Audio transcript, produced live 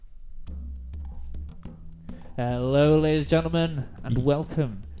Hello, ladies and gentlemen, and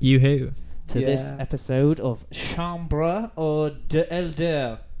welcome You-hoo. to this episode of Chambre or de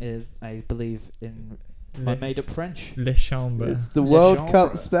Elder, is I believe in my made-up French. Le Chambre. It's the Le World Chambre.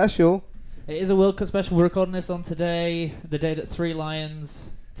 Cup special. It is a World Cup special. We're recording this on today, the day that Three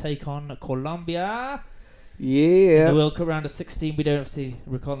Lions take on Colombia. In Yeah. the World Cup round of 16. We don't obviously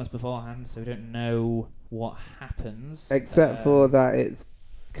record this beforehand, so we don't know what happens. Except for that it's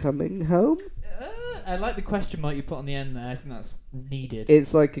coming home. I like the question mark you put on the end there. I think that's needed.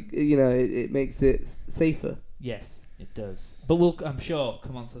 It's like, it makes it safer. Yes, it does. But we'll, I'm sure,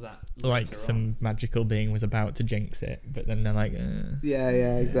 come on to that Like later some on. magical being was about to jinx it, but then they're like, Yeah,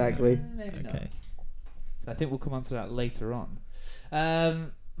 exactly. Maybe not. okay. So I think we'll come on to that later on.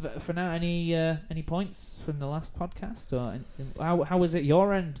 But for now, any points from the last podcast, or how was it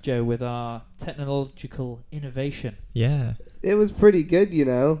your end, Joe, with our technological innovation? Yeah. It was pretty good,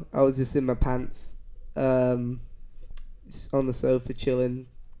 I was just in my pants, just on the sofa chilling,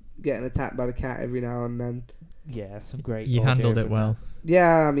 getting attacked by the cat every now and then. Yeah, some great. You audio handled it from well,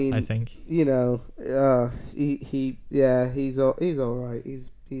 Yeah, I mean, I think. he's all right. He's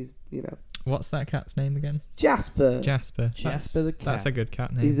What's that cat's name again? Jasper. Jasper. Jasper the cat. That's a good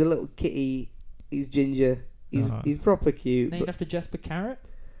cat name. He's a little kitty. He's ginger. He's proper cute. Named But after Jasper Carrot.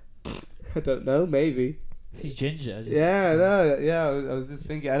 I don't know. Maybe. He's ginger. I was just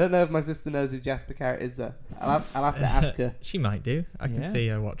thinking. I don't know if my sister knows who Jasper Carrot is though. I'll have to ask her. She might do. I Yeah. can see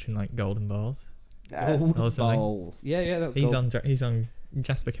her watching like Golden Balls. Gold or something. balls. Yeah, that's He's gold. on.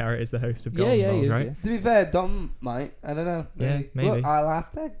 Jasper Carrot is the host of Yeah, Golden he Balls, is, right? yeah. To be fair, Dom might. I don't know. Yeah, maybe. Well, I'll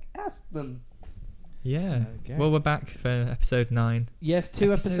have to ask them. Yeah. Okay. Well, we're back for episode 9. Yes,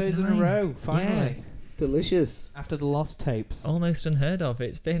 2 Episode episodes in 9. a row, finally. Delicious. After the lost tapes. Almost unheard of.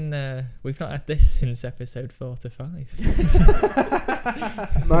 It's been we've not had this since episode 4 to 5.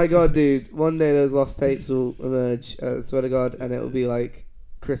 My God, dude. One day those lost tapes will emerge. Swear to God, and it'll be like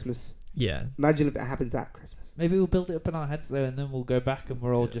Christmas. Yeah. Imagine if it happens at Christmas. Maybe we'll build it up in our heads though, and then we'll go back and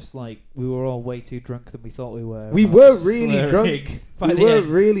we're all just like, we were all way too drunk than we thought we were. We We're were just really slurring drunk. by We the were end.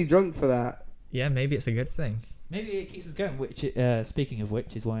 really drunk for that. Yeah, maybe it's a good thing. Maybe it keeps us going. Which, speaking of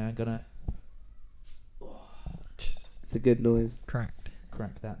which, is why I'm gonna It's a good noise Cracked.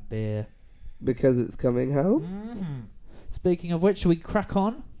 crack that beer. because it's coming home. Mm-hmm. Speaking of which, shall we crack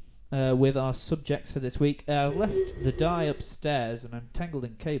on with our subjects for this week? I've left the die upstairs and I'm tangled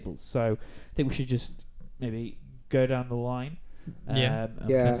in cables, so I think we should just maybe go down the line. Yeah. and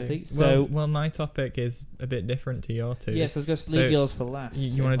Yeah. see. So, Well, my topic is a bit different to your two. yes, I was going to So, leave yours for last.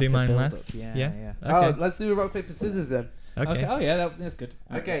 you wanna do Like a mine build-up. last? Yeah. Yeah? Oh, Okay. let's do a rock paper scissors then. Okay. Oh yeah, that's good.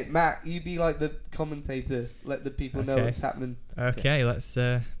 Okay, Matt, you be like the commentator. Let the people know Okay. what's happening. Okay, let's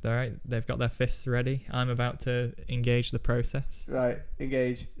all right, they've got their fists ready. I'm about to engage the process. Right,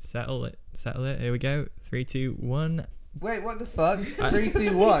 engage. Settle it. Here we go. 3, 2, 1. Wait, what the fuck? 3,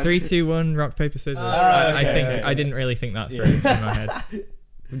 2, 1. 3, 2, 1, rock, paper, scissors. Oh, I okay, think okay. I didn't really think that through Yeah. in my head.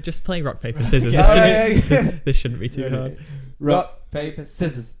 Just play rock, paper, scissors. Okay. This shouldn't be too hard. Rock, paper,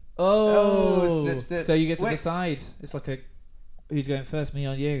 scissors. Oh, snip, snip. So you get to Wait. decide. It's like a who's going first, me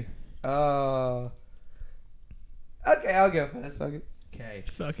or you. Oh. Okay, I'll go first. Fuck it. Okay.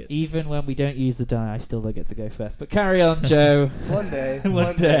 Fuck it. Even when we don't use the die, I still don't get to go first. But carry on, Joe. One day.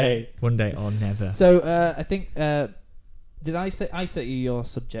 One day. One day or never. So I think did I set you your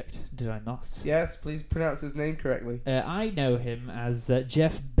subject? Did I not? Yes, please pronounce his name correctly. I know him as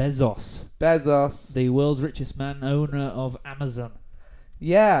Jeff Bezos, Bezos. the world's richest man, owner of Amazon.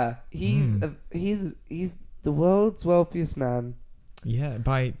 Yeah, he's the world's wealthiest man. Yeah,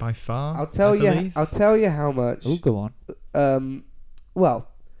 by far. I'll tell I you. believe. I'll tell you how much. Oh, go on. Well,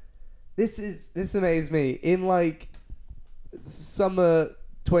 this amazed me. In like summer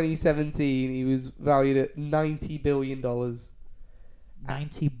 2017, he was valued at $90 billion.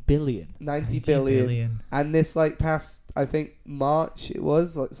 90 billion. 90 90 billion. And this like past, I think March it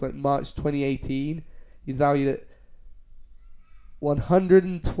was. It's like March 2018. He's valued at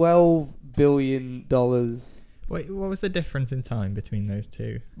 $112 billion. Wait, what was the difference in time between those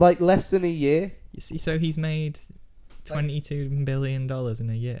two? Like less than a year. You see, so he's made $22 billion in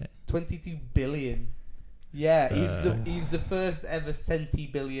a year. 22 billion. Yeah, he's the first ever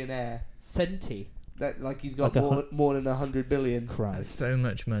centi-billionaire. Centi. That like he's got Like more than 100 billion. That's Christ. so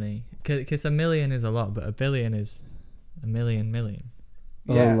much money. Because a million is a lot, but a billion is a million,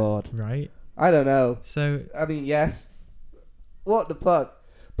 Yeah. Oh, Lord. right? I don't know. So I mean, yes. What the fuck?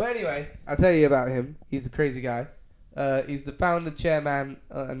 But anyway, I'll tell you about him. He's a crazy guy. He's the founder, chairman,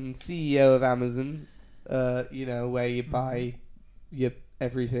 and CEO of Amazon. Where you buy your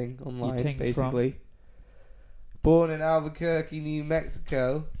everything online, things basically. Born in Albuquerque, New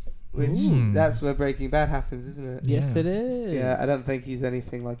Mexico. which Ooh. that's where Breaking Bad happens, isn't it? Yes, Yeah. it is. Yeah, I don't think he's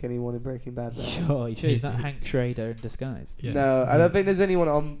anything like anyone in Breaking Bad. Though. Sure, you sure he's He's- not Hank Schrader in disguise? Yeah. No, I don't think there's anyone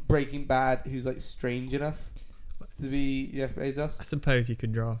on Breaking Bad who's like strange enough to be Jeff Bezos. I suppose you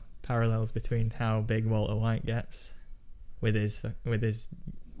could draw parallels between how big Walter White gets with his With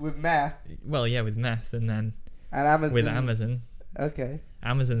meth with meth, and then and Amazon. with Amazon. Okay.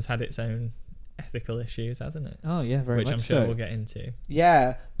 Amazon's had its own ethical issues, hasn't it? Oh yeah, very Which much I'm sure so. we'll get into.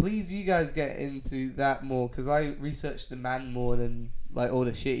 Yeah, please, you guys get into that more because I researched the man more than like all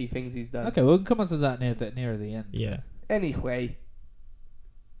the shitty things he's done. Okay, we'll come on to that nearer the end. Yeah. Anyway,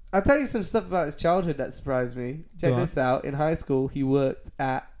 I'll tell you some stuff about his childhood that surprised me. Check Go on. this out. In high school, he worked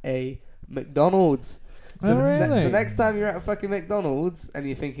at a McDonald's. Oh, really? So next time you're at a fucking McDonald's and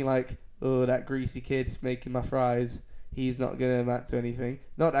you're thinking like, oh, that greasy kid's making my fries, he's not going to amount to anything.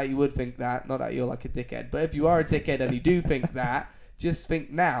 Not that you would think that, not that you're like a dickhead. But if you are a dickhead and you do think that, just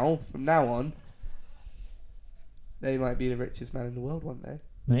think now, from now on, they might be the richest man in the world one day.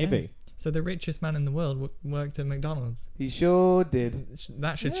 Maybe. So the richest man in the world worked at McDonald's. He sure did.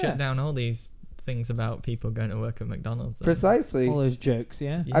 That should Yeah. shut down all these things about people going to work at McDonald's. then. Precisely. All those jokes,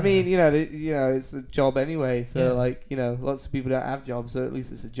 yeah. Yeah. I mean, you know, it's a job anyway. So, Yeah. like, you know, lots of people don't have jobs, so at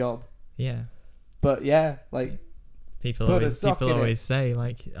least it's a job. Yeah. But yeah, like, People Put a always sock in it. say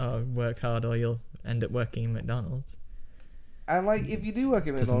like, "Oh, work hard or you'll end up working in McDonald's." and like, if you do work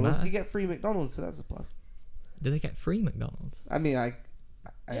at Doesn't McDonald's, matter. you get free McDonald's, so that's a plus. Do they get free McDonald's? I mean, Yeah,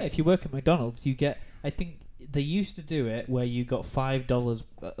 if you work at McDonald's, you get. I think they used to do it where you got $5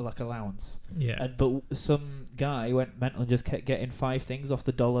 like allowance, Yeah. but some guy went mental and just kept getting 5 things off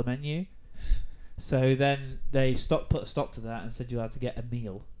the dollar menu. So then they put a stop to that and said you had to get a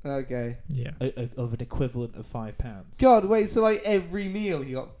meal okay. Yeah. of an equivalent of £5. God, wait, so like every meal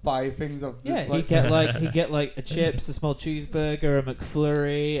he got 5 things off. Yeah, like, he'd get like a chips, a small cheeseburger, a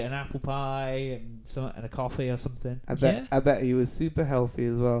McFlurry, an apple pie, and a coffee or something. Yeah. I bet he was super healthy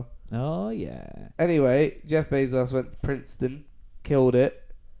as well. Oh yeah, Anyway, Jeff Bezos went to Princeton, killed it.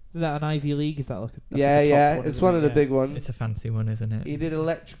 is that an Ivy League? Is that like a Yeah, like a top yeah, one, it's isn't one it? of the Yeah. big ones. It's a fancy one, isn't it? He did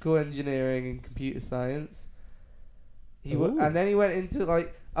electrical engineering and computer science. Ooh. And then he went into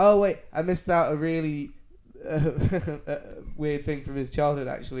like, oh wait, I missed out a really weird thing from his childhood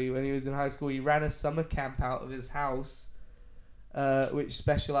actually. When he was in high school, he ran a summer camp out of his house, which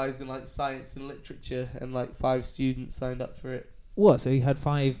specialised in like science and literature, and like 5 students signed up for it. What? So he had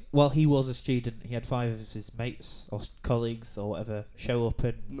 5. Well, he was a student. He had 5 of his mates or colleagues or whatever show up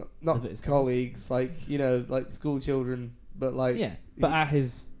and Not Live at his colleagues, like you know, like school children, but like yeah. But at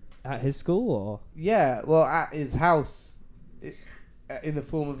his school or yeah, well, at his house, in the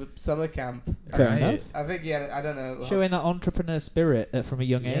form of a summer camp. Fair Right. enough. I think I don't know. Showing that entrepreneur spirit from a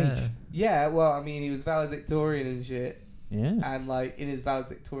young Yeah. age. Yeah, well, I mean, he was valedictorian and shit, Yeah. and like in his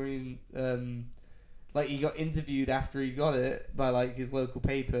valedictorian, like he got interviewed after he got it by like his local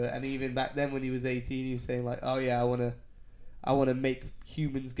paper, and even back then when he was 18, he was saying like, "Oh yeah, I wanna make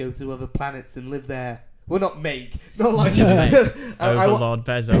humans go to other planets and live there." Well, not like I wa- Overlord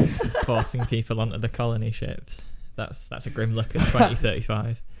Bezos forcing people onto the colony ships. That's a grim look at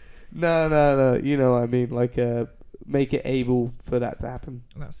 2035. No. You know what I mean? Like, make it able for that to happen.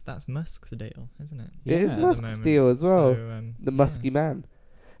 That's Musk's deal, isn't it? Yeah, It is at the Musk's moment. deal as well. So, The musky man.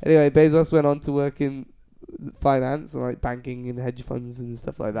 Anyway, Bezos went on to work in finance and like banking and hedge funds and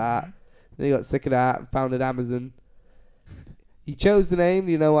stuff like that. Then he got sick of that and founded Amazon. He chose the name.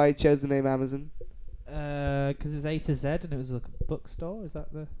 Do you know why he chose the name Amazon? Because it's A to Z and it was like a bookstore. Is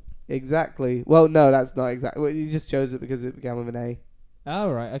that the? Exactly. Well, no, that's not exactly. Well, he just chose it because it began with an A.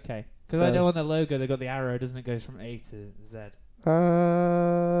 Oh right, okay. Because I So- know on the logo they got the arrow, doesn't it? Goes from A to Z.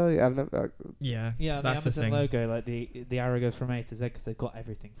 Yeah, I've never. yeah, Yeah, on that's the the Amazon thing. logo, like the arrow goes from A to Z because they've got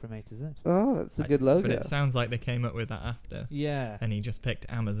everything from A to Z. Oh, that's a Like, good logo. But it sounds like they came up with that after, Yeah. and he just picked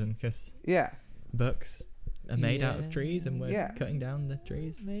Amazon because Yeah. books are made out of trees, and we're Yeah. cutting down the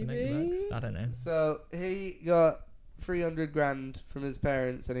trees to make Maybe. books. I don't know. So he got 300 grand from his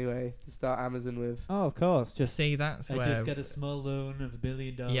parents anyway to start Amazon with. Oh, of course. Just See, that's I where. just get a small loan of $1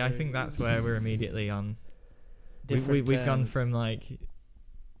 billion. Yeah, I think that's where we're immediately on. Different We've gone terms. from like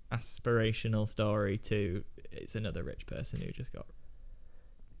aspirational story to it's another rich person who just got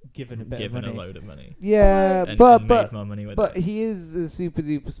given a bit given of a money. load of money Yeah, and but made more money with but it. he is a super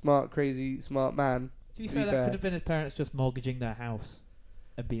duper smart, crazy smart man. To be To fair, be that fair. could have been his parents just mortgaging their house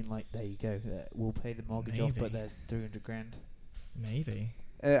and being like, "There you go, we'll pay the mortgage off, but Maybe. there's 300 grand." Maybe.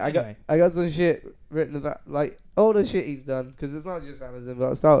 I got some shit written about like all the shit he's done because it's not just Amazon. But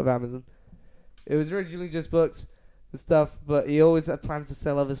I'll start with Amazon. It was originally just books and stuff, but he always had plans to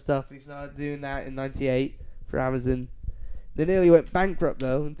sell other stuff. He started doing that in '98 for Amazon. They nearly went bankrupt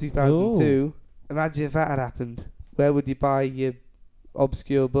though in 2002. Imagine if that had happened. Where would you buy your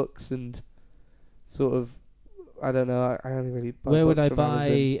obscure books and sort of? I don't know. I only really buy Where would books I from buy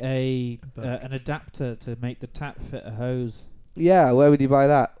Amazon. an adapter to make the tap fit a hose? Yeah, where would you buy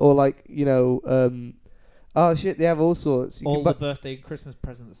that? Or like oh shit, they have all sorts. You All can the buy, birthday and Christmas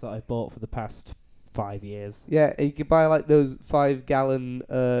presents that I've bought for the past 5 years. yeah, you could buy like those 5-gallon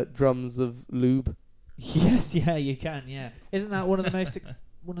drums of lube. Yes, yeah, you can. Yeah, isn't that one of the most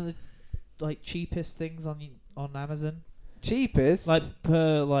one of the like cheapest things on Amazon? Cheapest. Like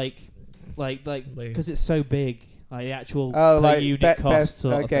per like Lube. because it's so big. Like the actual oh, per like unit cost. best.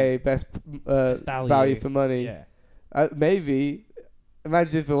 Sort Okay, of best Best value for money. thing. Yeah. Maybe.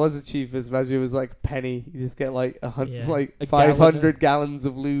 Imagine if it was the cheapest. Imagine it was like a penny. You just get like Yeah. like A 500 gallons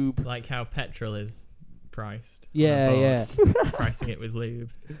of lube. Like how petrol is priced. Yeah, on a yeah. board. Pricing it with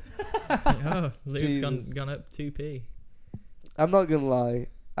lube. Oh, lube's Jesus. gone up 2p. I'm not gonna lie.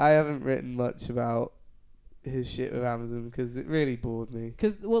 I haven't written much about his shit with Amazon because it really bored me.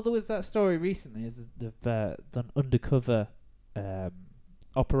 Because there was that story recently. Is they've done undercover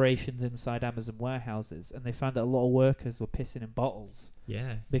operations inside Amazon warehouses, and they found that a lot of workers were pissing in bottles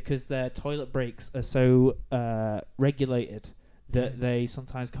Yeah. because their toilet breaks are so regulated that Yeah. they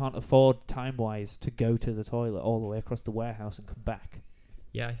sometimes can't afford time-wise to go to the toilet all the way across the warehouse and come back.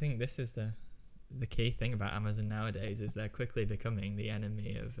 Yeah, I think this is the key thing about Amazon nowadays is they're quickly becoming the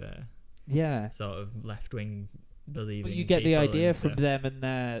enemy of Yeah. sort of left-wing believing. But you get the people idea and from stuff. them and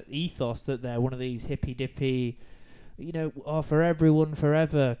their ethos that they're one of these hippy-dippy, for everyone,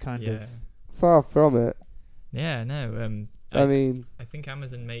 forever kind Yeah. of. Far from it. Yeah, no. I mean, I think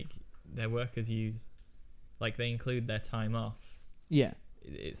Amazon make their workers use, like they include their time off. Yeah.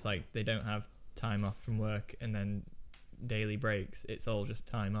 It's like they don't have time off from work and then daily breaks. It's all just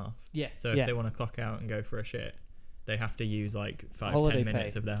time off. Yeah. So if they want to clock out and go for a shit, they have to use like 5-10 Holiday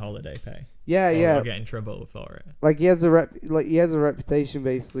minutes pay. of their holiday pay. yeah, Or yeah. they'll get in trouble for it. Like he has a reputation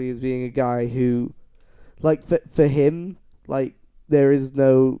basically as being a guy who, like for him, like there is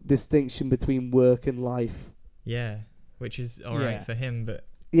no distinction between work and life. Yeah, which is all right Yeah. for him, but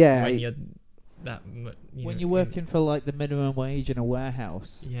Yeah, when you're that, When you're working for like the minimum wage in a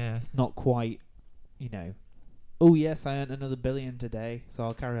warehouse, yeah, it's not quite, oh yes, I earned another $1 billion today, so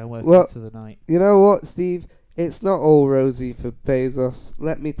I'll carry on working Well- into the night. you know what, Steve? It's not all rosy for Bezos.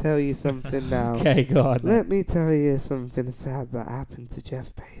 Let me tell you something now. Okay, go on. Let me tell you something sad that happened to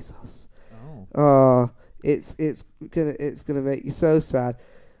Jeff Bezos. Oh. Oh, it's gonna make you so sad.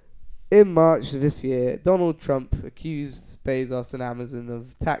 In March of this year, Donald Trump accused Bezos and Amazon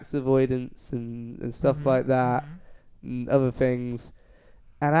of tax avoidance and stuff Mhm, like that mhm. and other things,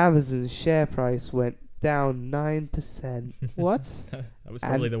 and Amazon's share price went down 9%. What? that was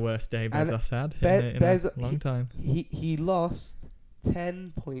probably And- the worst day and Bezos had in Bezos- a long time. He lost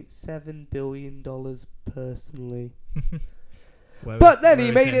 $10.7 billion personally. Where But was- then where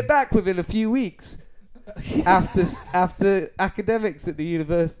he was made him? it back within a few weeks. after academics at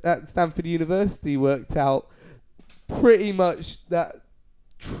the at Stanford University worked out pretty much that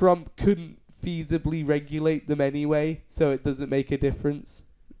Trump couldn't feasibly regulate them anyway, so it doesn't make a difference.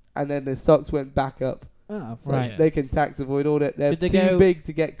 And then the stocks went back up. Oh, So right. Yeah. they can tax avoid all that. They're Did they too go- big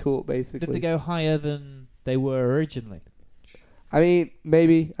to get caught, basically. Did they go higher than they were originally? I mean,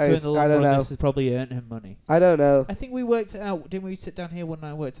 maybe. So in the long I don't run, know. this has probably earned him money. I don't know. I think we worked it out. Didn't we sit down here one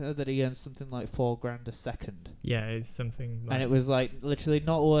night and worked out that he earns something like $4,000 a second? Yeah, it's something. Like, And it was like literally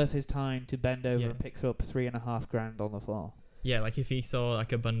not worth his time to bend over Yeah. and pick up $3,500 on the floor. yeah, like if he saw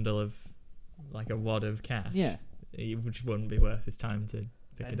like a bundle of, like a wad of cash, Yeah. it wouldn't be worth his time to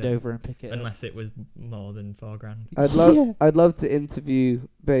pick Bend it up over and pick it unless it was more than $4,000. Yeah. I'd love to interview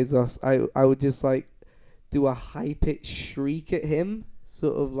Bezos. I would just like do a high pitched shriek at him,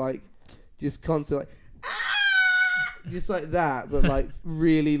 sort of like just constantly like, "Ah!" just like that, but like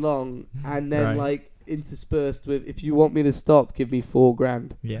really long, and then Right. like interspersed with, if you want me to stop, give me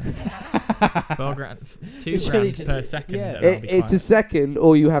 $4,000. Yeah, $4,000, $2,000 just- per second. yeah. and I'll be It's a quiet. second,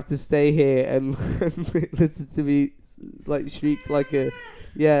 or you have to stay here and listen to me like shriek like a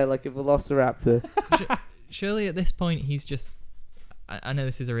velociraptor. Surely at this point he's just. I know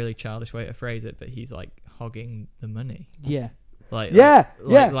this is a really childish way to phrase it, but he's like hogging the money. Yeah. Like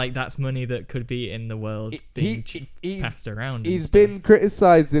that's money that could be in the world being He's passed around. and He's stuff. been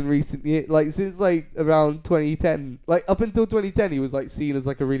criticised in recent years, like since like around 2010. Like up until 2010, he was like seen as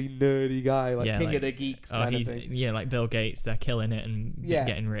like a really nerdy guy, like Yeah, king like- of the geeks Oh, kind of he's thing. like Bill Gates. They're killing it and Yeah.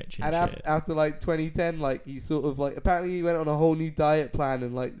 getting rich And and, shit. after like 2010, like he sort of like apparently he went on a whole new diet plan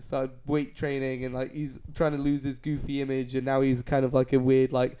and like started weight training and like he's trying to lose his goofy image, and now he's kind of like a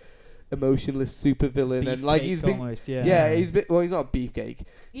weird like emotionless supervillain, and like he's been, almost, yeah, he's been. Well, he's not beefcake.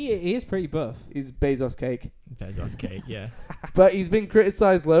 He is pretty buff. He's Bezos cake, Bezos cake, yeah. but he's been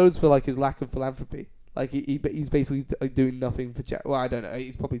criticized loads for like his lack of philanthropy. Like he's basically doing nothing for well, I don't know.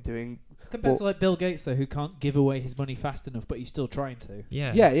 He's probably doing Compared to like Bill Gates though, who can't give away his money fast enough, but he's still trying to.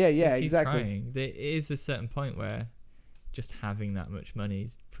 Yeah. He's exactly. exactly. Trying. There is a certain point where just having that much money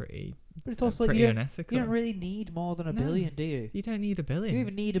is pretty, But it's also like pretty unethical. you don't really need more than a billion, do you? You don't need a billion. You don't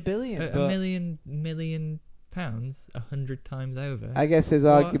even need a billion. A million pounds 100 times over. I guess his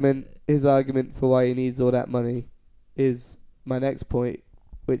argument for why he needs all that money is my next point,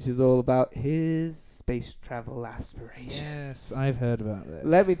 which is all about his space travel aspirations. Yes, I've heard about this.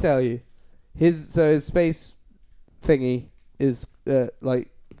 Let me tell you, his space thingy is like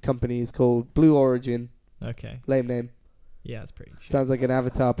company is called Blue Origin. Okay. Lame name. Yeah, it's pretty. Sounds like an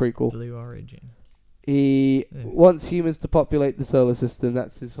Avatar prequel. Blue Origin. He wants humans to populate the solar system.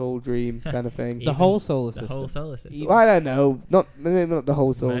 That's his whole dream kind of thing. The whole solar system. The whole solar system. Well, I don't know. Maybe not the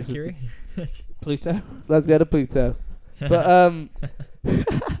whole solar Mercury. system. Pluto. Let's go to Pluto.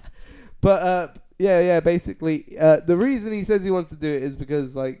 But yeah. Basically, the reason he says he wants to do it is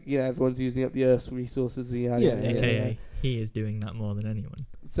because everyone's using up the Earth's resources. AKA, he is doing that more than anyone.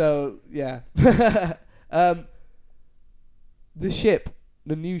 So yeah, the ship,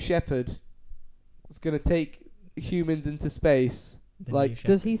 the New Shepard, is gonna take humans into space.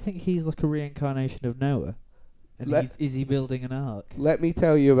 Does he think he's like a reincarnation of Noah? And is he building an ark? Let me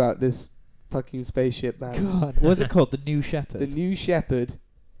tell you about this fucking spaceship, man. God, what's it called? The New Shepard. The New Shepard.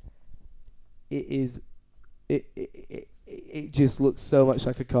 It just looks so much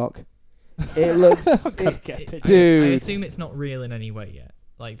like a cock. It looks, dude. I assume it's not real in any way yet.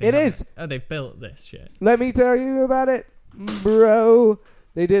 It is. Oh, they've built this shit. Let me tell you about it, bro.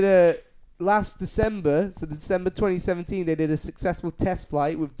 They did last December, so December 2017. They did a successful test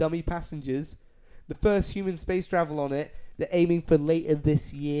flight with dummy passengers. The first human space travel on it. They're aiming for later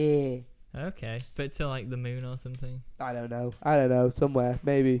this year. Okay, but to like the moon or something. I don't know. Somewhere,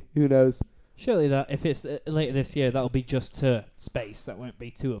 maybe. Who knows? Surely that if it's later this year, that'll be just to space. That won't be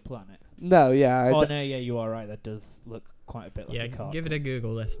to a planet. No, yeah. No, yeah, you are right. That does look quite a bit like a cock. Give it a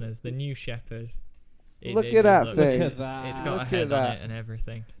Google, listeners. The New Shepard. Look at that thing. Look at that. It's got a head on it and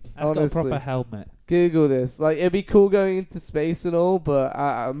everything. It's got a proper helmet. Google this. It'd be cool going into space and all, but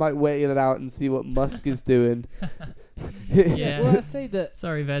I might wait it out and see what Musk is doing. Yeah. Well, I say that.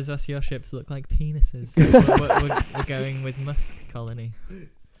 Sorry, Bezos, your ships look like penises. we're going with Musk colony.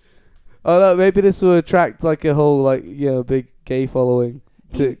 Oh no, maybe this will attract a whole big gay following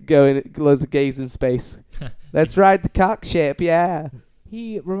to go in loads of gays in space. Let's ride the cock ship, yeah.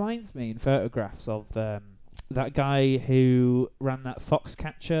 He reminds me in photographs of that guy who ran that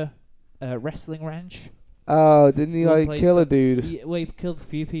Foxcatcher wrestling ranch. Oh, didn't he kill a dude? He killed a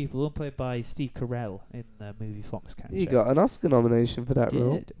few people. One played by Steve Carell in the movie Foxcatcher. He got an Oscar nomination for that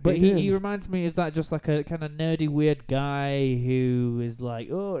role. But he reminds me of that, just like a kind of nerdy, weird guy who is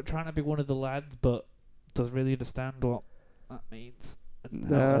trying to be one of the lads, but doesn't really understand what that means.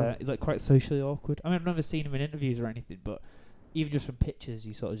 And he's quite socially awkward. I mean, I've never seen him in interviews or anything, but even just from pictures,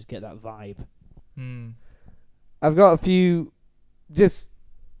 you sort of just get that vibe. I've got a few, just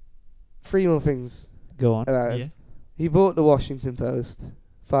 3 more things. Go on. Yeah. He bought the Washington Post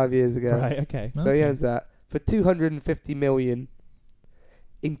 5 years ago. Right, okay. So he owns that for $250 million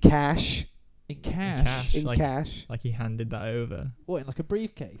in cash. In cash? In cash. Like he handed that over. What, in a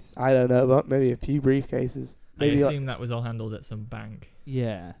briefcase? I don't know, but maybe a few briefcases. Maybe I assume that was all handled at some bank.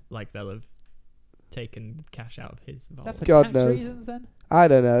 Yeah. They'll have taken cash out of his vault. Is that for God tax knows. reasons then? I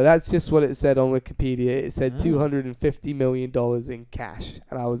don't know. That's just what it said on Wikipedia. It said $250 million in cash.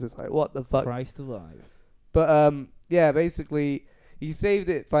 And I was just like, what the fuck? Christ alive. But, yeah, basically, he saved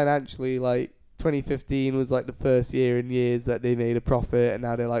it financially. 2015 was the first year in years that they made a profit, and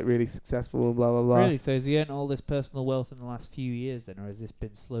now they're really successful and blah, blah, blah. Really? So has he earned all this personal wealth in the last few years then, or has this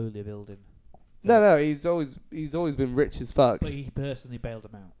been slowly building? No, he's always been rich as fuck. But he personally bailed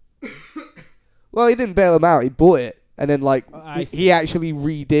him out. Well, he didn't bail him out. He bought it. And then, he actually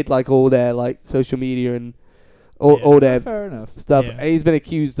redid, all their, social media and all their fair enough. stuff. Yeah. And he's been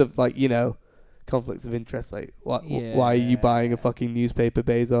accused of, conflicts of interest. Why are you buying a fucking newspaper,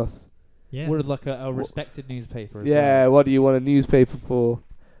 Bezos? Yeah. Would have a respected newspaper as Yeah, well. what do you want a newspaper for?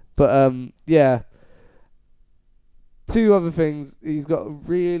 But, yeah. 2 other things. He's got a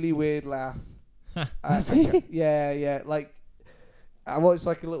really weird laugh. Has he? Yeah. I watched a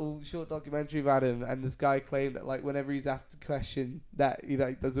little short documentary about him, and this guy claimed that whenever he's asked a question that he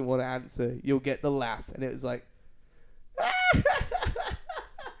doesn't want to answer, you'll get the laugh, and it was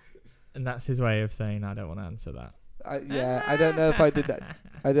And that's his way of saying, I don't want to answer that. I don't know if I did that.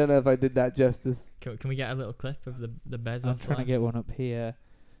 I don't know if I did that justice. Can we get a little clip of the Bezos? I'm trying to line? get one up here.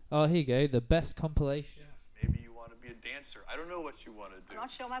 Oh, here you go. The best compilation. Maybe you want to be a dancer. I don't know what you want to do. I'm not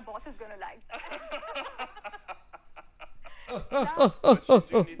sure my boss is going to like But you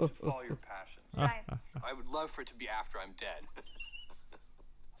do need to follow your passion. Right. I would love for it to be after I'm dead.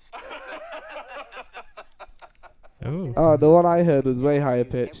 Ooh. Oh, the one I heard was way higher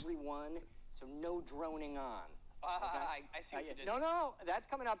pitched. Everyone, so no droning on. I see what you did. No, that's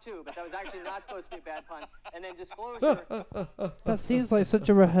coming up too, but that was actually not supposed to be a bad pun. And then disclosure. That seems like such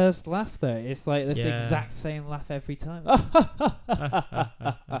a rehearsed laugh, though. It's like this Yeah. exact same laugh every time.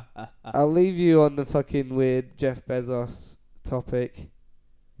 I'll leave you on the fucking weird Jeff Bezos topic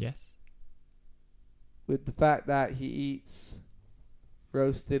Yes. with the fact that he eats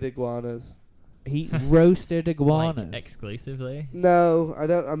roasted iguanas. He roasted iguanas. Like, exclusively. No, I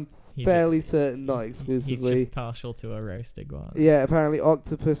don't. I'm He's fairly certain not He's exclusively. just partial to a roast iguana. Yeah, apparently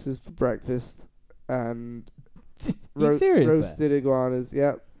octopuses for breakfast and You serious? roasted iguanas.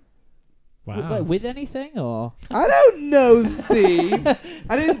 Yep. Wow. Like, with anything or? I don't know, Steve.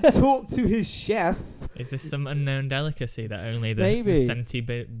 I didn't talk to his chef. Is this some unknown delicacy that only the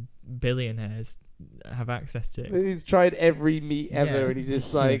Maybe. billionaires have access to? He's tried every meat ever, Yeah. and he's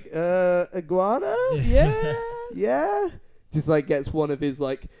just like, iguana? Yeah. Yeah. Just like gets one of his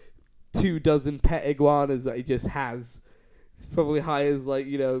like 24 pet iguanas that he just has. Probably hires like,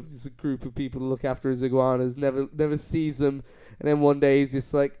 just a group of people to look after his iguanas. Never sees them, and then one day he's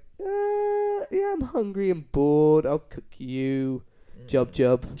just like, yeah, I'm hungry and bored. I'll cook you. Jub.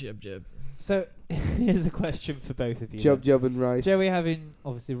 Jub. So here's a question for both of you. Jub and rice. Joey, having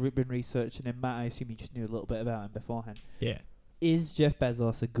obviously been researching him, Matt, I assume you just knew a little bit about him beforehand. Yeah. Is Jeff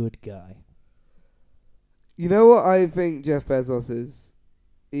Bezos a good guy? You know what I think Jeff Bezos is?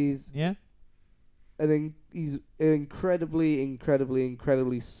 He's Yeah. he's an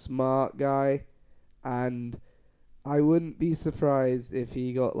incredibly smart guy, and I wouldn't be surprised if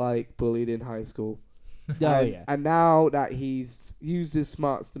he got like bullied in high school. Yeah. And now that he's used his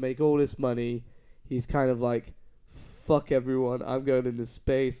smarts to make all this money, he's kind of like, fuck everyone, I'm going into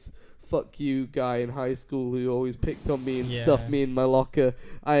space. Fuck you, guy in high school who always picked on me and Yeah. stuffed me in my locker.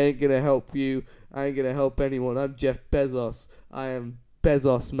 I ain't gonna help you. I ain't gonna help anyone. I'm Jeff Bezos. I am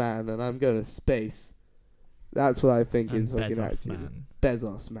Bezos man, and I'm going to space. That's what I think And is fucking Bezos attitude. man.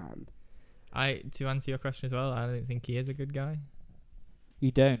 Bezos man. To answer your question as well, I don't think he is a good guy.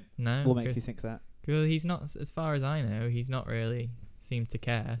 You don't. No. What makes you 'cause- think that? Well, he's not, as far as I know, he's not really seemed to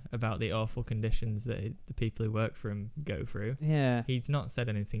care about the awful conditions that the people who work for him go through. Yeah. He's not said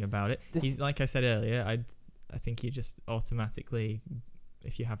anything about it. This- He's like I said earlier. I think you just automatically,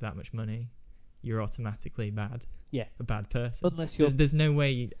 if you have that much money, you're automatically bad. Yeah. A bad person. Unless you're. There's no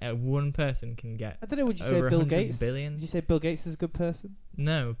way one person can get. I don't know. Would you say over Bill 100 Gates? billion? Would you say Bill Gates is a good person?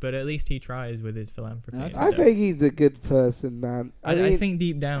 No, but at least he tries with his philanthropy. Okay. and I stuff. think he's a good person, man. I think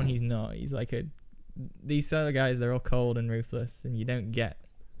deep down he's not. He's like these other guys, they're all cold and ruthless, and you don't get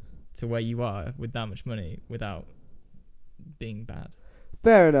to where you are with that much money without being bad.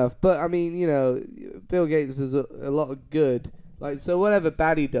 Fair enough, but I mean, Bill Gates does a lot of good. Like, so whatever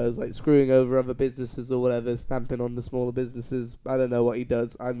bad he does, like screwing over other businesses or whatever, stamping on the smaller businesses, I don't know what he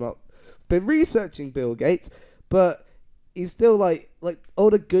does. I've not been researching Bill Gates, but he's still like all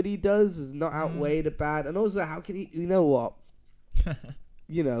the good he does is not outweigh the bad. And also, how can he? You know what?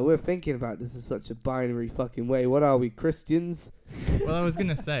 We're thinking about this in such a binary fucking way. What are we, Christians? Well, I was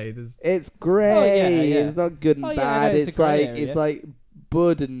gonna say It's grey. Oh, yeah. It's not good and Oh, yeah, bad. no, it's a it's grey like area. it's like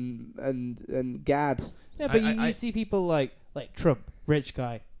Bud and Gad. Yeah, but I- you see people like Trump, rich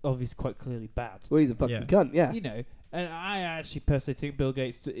guy, obviously quite clearly bad. Well, he's a fucking Yeah. cunt. Yeah. And I actually personally think Bill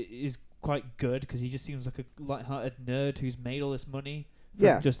Gates is quite good because he just seems like a light-hearted nerd who's made all this money from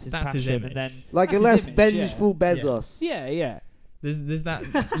Yeah. just his That's passion, his image. and then Like a that's less his image, vengeful Bezos. Yeah. There's that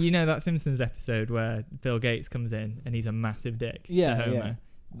that Simpsons episode where Bill Gates comes in and he's a massive dick Yeah, to Homer. yeah.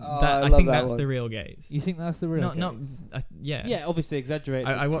 Oh, I I love think that that's one. the real Gates. You think that's the real? Not Gates? yeah. Yeah, obviously exaggerated.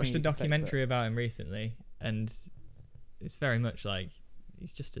 I watched a comedic effect, documentary about him recently, and it's very much like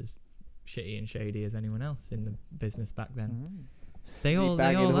he's just as shitty and shady as anyone else in the business back but- then. Mm. They all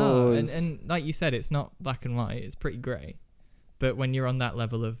bagging are, whores. and like you said, it's not black and white. It's pretty grey, but when you're on that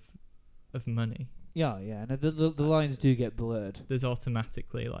level of money, Yeah. No, the lines do get blurred. there's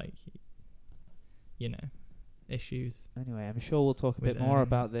automatically issues. Anyway, I'm sure we'll talk a bit With, more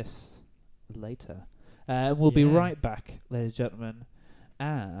about this later. And we'll be Yeah. right back, ladies and gentlemen,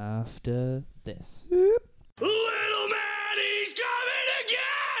 after this. Little man, he's coming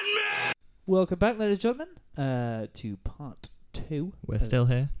again, man! Welcome back, ladies and gentlemen, to part 2 We're still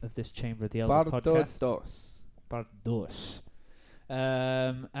here. of this Chamber of the Elders podcast. Bartos. Part 2.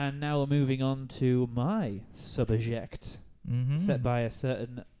 And now we're moving on to my subject, Mm-hmm. set by a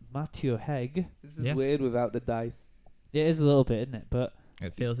certain Matthew Hegg. This is Yes. weird without the dice. It is a little bit, isn't it? But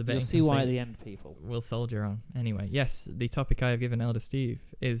It feels a bit you'll see why at incomplete. the end, people. We'll soldier on. Anyway, yes, the topic I have given Elder Steve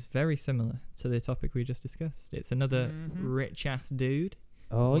is very similar to the topic we just discussed. It's another Mhm. rich-ass dude,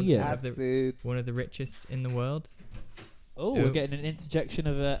 Oh, One- yeah. That's the- food. one of the richest in the world. Oh, Who- we're getting an interjection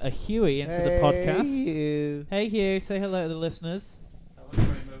of a Huey into the Hey, podcast. you. Hey, Hugh, say hello to the listeners.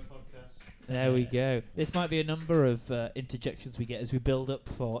 There we go. This might be a number of interjections we get as we build up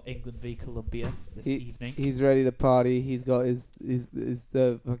for England v Colombia this evening. He's ready to party. He's got his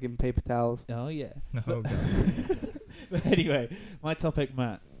fucking paper towels. Oh, yeah. Oh, God. But anyway, my topic,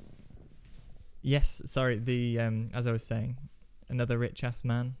 Matt. Yes, sorry, the as I was saying, another rich-ass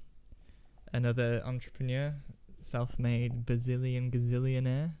man, another entrepreneur, self-made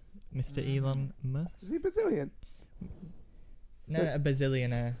gazillionaire, Mr. Elon Is Musk. he Brazilian? No, a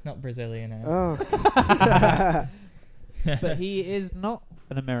bazillionaire, not Brazilianaire. Oh. But he is not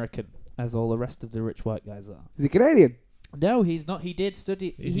an American, as all the rest of the rich white guys are. Is he Canadian? No, he's not. He did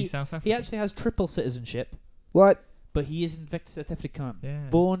study. Is he South African? He actually has triple citizenship, What? but he is in fact South African. Yeah.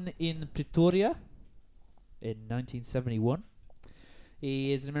 Born in Pretoria in 1971.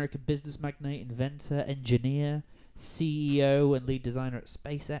 He is an American business magnate, inventor, engineer, CEO, and lead designer at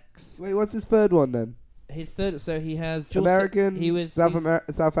SpaceX. Wait, what's his third one then? His third, so he has dual American, He was South,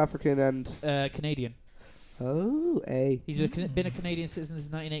 he's, South African, and Canadian. oh, a. He's been a Canadian citizen since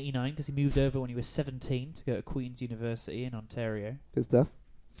 1989 because he moved over when he was 17 to go to Queen's University in Ontario, Good stuff.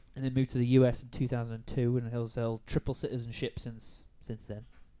 and then moved to the US in 2002 and has held triple citizenship since then.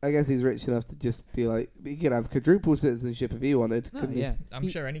 I guess he's rich enough to just be like, he could have quadruple citizenship if he wanted. No, couldn't yeah. I'm He-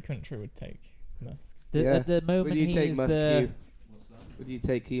 sure any country would take Musk. Yeah. At the moment, Would you he take is Musk? the Q? Would you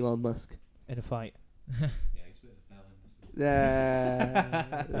take Elon Musk? in a fight.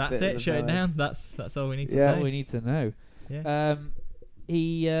 Yeah. That's it. Shut it down. That's all we need to Yeah. That's say. all we need to know. Yeah.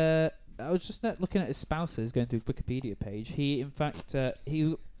 He. I was just looking at his spouses, going through his Wikipedia page. He, in fact,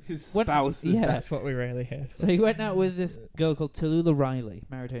 he. His When- spouse. yeah. That's what we really hear. So he went out with this girl called Tallulah Riley,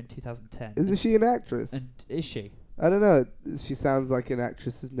 married her in 2010. Isn't she an actress? And is she? I don't know. She sounds like an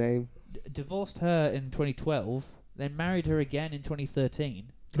actress's name. Divorced her in 2012, then married her again in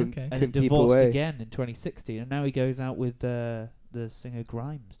 2013, Okay. and then Couldn't keep divorced away. again in 2016, and now he goes out with the singer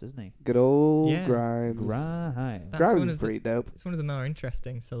Grimes, doesn't he? Good old Yeah. Grimes. Grimes. That's Grimes one is of the- pretty dope. It's one of the more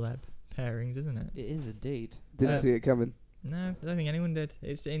interesting celeb pairings, isn't it? It is indeed. Didn't Um, see it coming. No, I don't think anyone did.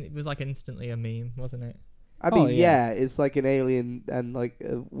 It was like instantly a meme, wasn't it? I Oh, mean, yeah. it's like an alien and like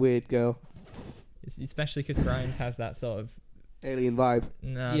a weird girl. It's especially because Grimes has that sort of Alien vibe.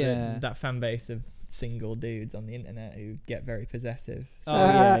 Yeah. that fan base of single dudes on the internet who get very possessive. So, Oh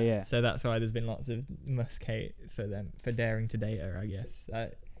yeah, yeah. so that's why there's been lots of Musk hate for them for daring to date her. I guess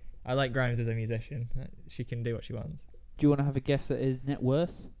I like Grimes as a musician. She can do what she wants. Do you want to have a guess at his net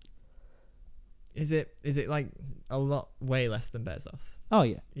worth? Is it like a lot way less than Bezos? Oh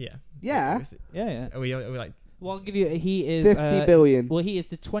yeah, Yeah. Yeah. yeah, yeah. Are we like Well, I'll give you. He is 50 billion. Well, he is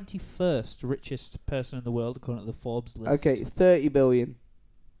the 21st richest person in the world according to the Forbes list. Okay, 30 billion.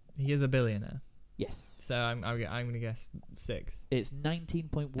 he is a billionaire? Yes. So I'm gonna guess 6. It's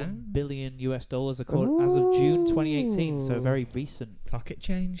 19.1 Oh. billion US dollars as of June 2018. So Ooh. very recent. Pocket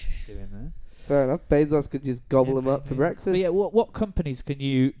change. Doing there. Fair enough. Bezos could just gobble Yeah, him up for Bezos. breakfast. But yeah, what companies do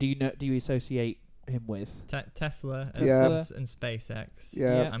you associate him with? Tesla Yeah. and SpaceX.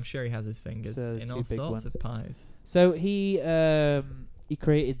 Yeah. I'm sure he has his fingers So the in two all big sorts ones. of pies. So he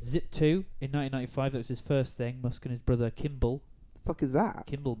created Zip2 in 1995. That was his first thing. Musk and his brother Kimball fuck is that?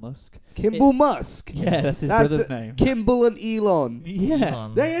 Musk. Kimball It's- Musk. Yeah, that's his That's brother's it. name. Kimball and Elon. Yeah.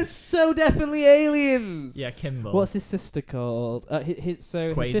 Elon. They are so definitely aliens. Yeah, Kimball. What's his sister called? His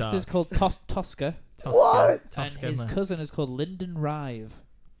Quasar. sister's called Tosca, Tosca. What? Tosca and his Musk. cousin is called Lyndon Rive.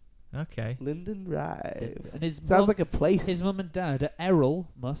 Okay. Linden Rive. And his Sounds mum, like a place. his mum and dad are Errol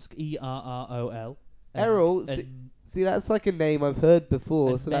Musk, Errol. and- Errol, and See, that's like a name I've heard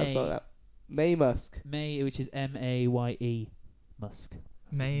before, And so that's May. not that. May Musk. May, which is Maye Musk.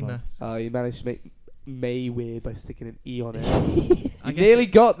 That's May his mum. Musk. Oh, you managed to make May weird by sticking an E on it. I You guess nearly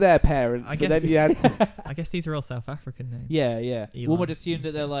got there, parents, I but guess- then you had I guess these are all South African names. Yeah, yeah. One Elon would assume and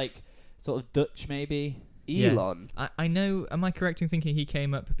that they're stuff. like sort of Dutch, maybe. Yeah. Elon. I know. Am I correct in thinking he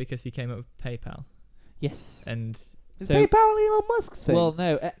came up because he came up with PayPal Yes. and Is So- PayPal Elon Musk's thing? Well,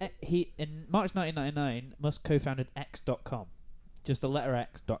 no. He in March 1999, Musk co-founded X.com, just the letter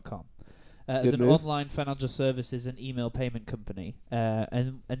X.com, as Good an move. online financial services and email payment company.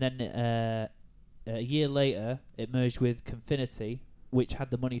 And then a year later, it merged with Confinity, which had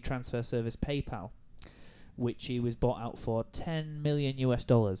the money transfer service PayPal. which he was bought out for $10 million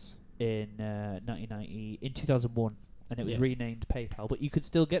in 2001, and it was Yeah. renamed PayPal. But you could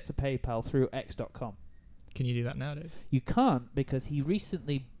still get to PayPal through X.com. Can you do that now, Dave? You can't, because he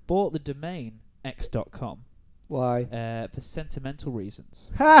recently bought the domain X.com Why? for sentimental reasons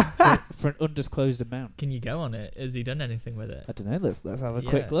Ha for an undisclosed amount. Can you go on it? Has he done anything with it? I don't know. Let's have a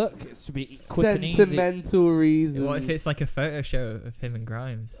quick Yeah. look. It should be quick and easy. Sentimental reasons. What if it's like a photo show of him and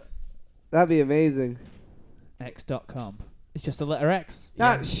Grimes? That'd be amazing. X.com. It's just the letter X.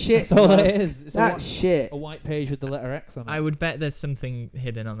 That shit. That's all it Musk. is. It's That shit. a white page with the letter X on it. I would bet there's something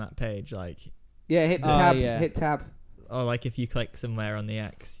hidden on that page, like, Yeah, hit Oh, tab. yeah. Hit tab. or like if you click somewhere on the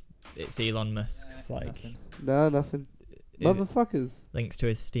X, it's Elon Musk's like Nothing. No, nothing. is it Motherfuckers. links to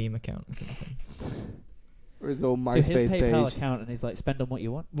his Steam account or something. Or his old To his MySpace PayPal page. account, and he's like, spend on what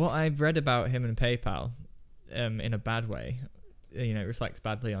you want. What I've read about him and PayPal, in a bad way, it reflects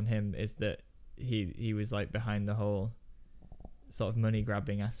badly on him, is that he was like behind the whole sort of money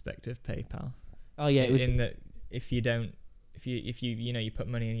grabbing aspect of PayPal. Oh yeah, it was. in that if you you put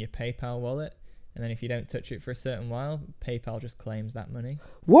money in your PayPal wallet, and then if you don't touch it for a certain while, PayPal just claims that money.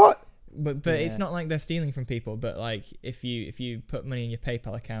 What? But Yeah. it's not like they're stealing from people. But like if you put money in your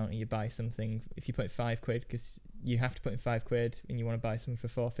PayPal account and you buy something, if you put £5, because you have to put in £5 and you want to buy something for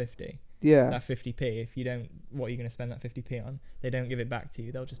 £4.50, Yeah. that 50p. If you don't, what are you going to spend that 50p on? They don't give it back to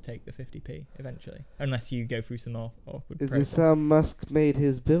you. They'll just take the 50p eventually, unless you go through some awkward Is process. this how Musk made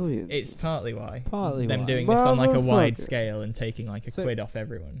his billions? It's partly why. Partly them why. doing this on like a wide Motherfucker. scale and taking like a So- quid off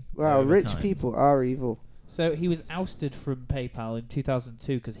everyone. Wow, over rich time. people are evil. So he was ousted from PayPal in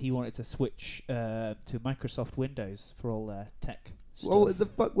 2002 because he wanted to switch to Microsoft Windows for all their tech stuff. What the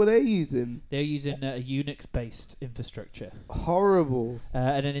fuck were they using? They're using a Unix-based infrastructure. Horrible.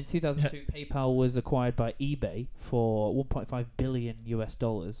 And then in 2002, PayPal was acquired by eBay for $1.5 billion,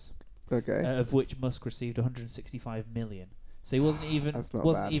 Okay. of which Musk received 165 million. So he wasn't even That's not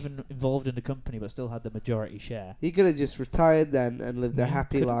wasn't bad. even involved in the company, but still had the majority share. He could have just retired then and lived a Yeah,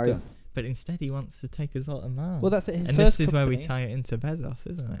 happy could've life. done. But instead, he wants to take us all to Mars. Well, that's it. His and first this is where we company- tie it into Bezos,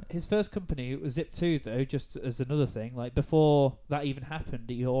 isn't it? His first company was Zip2, though, just as another thing. Like, before that even happened,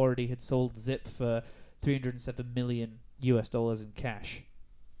 he already had sold Zip for $307 million in cash.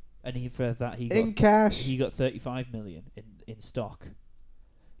 And for that, In cash. he got 35 million in stock.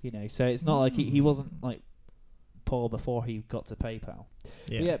 So it's not like he wasn't, like, poor before he got to PayPal.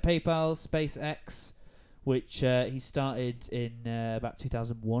 But yeah, PayPal, SpaceX, which he started in about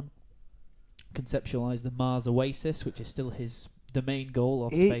 2001. Conceptualized the Mars Oasis, which is still the main goal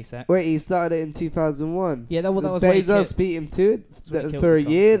of SpaceX. Wait, he started it in 2001. Yeah, that was when he Bezos killed- beat him to it that's when he killed for a the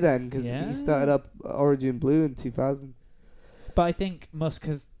year concept. then, because Yeah. he started up Origin Blue in 2000. But I think Musk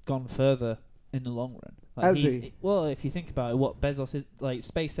has gone further in the long run. Has he's- he? Well, if you think about it, what Bezos is like,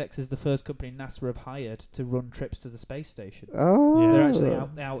 SpaceX is the first company NASA have hired to run trips to the space station. Oh. Yeah. They're actually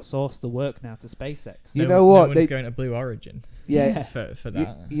they outsource the work now to SpaceX. You No know one- what? No one's They- going to Blue Origin Yeah. for You,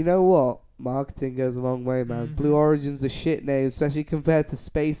 that. you know what? Marketing goes a long way, man. Mhm. Blue Origin's a shit name, especially compared to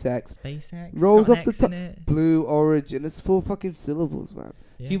SpaceX. SpaceX Rolls it's got off an the X top. in it. Blue Origin. It's 4 fucking syllables, man.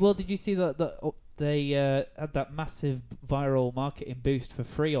 Yeah. Did you see that they had that massive viral marketing boost for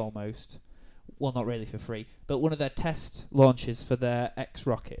free almost? Well, not really for free, but one of their test launches for their X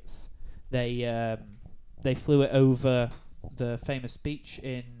rockets, they flew it over the famous beach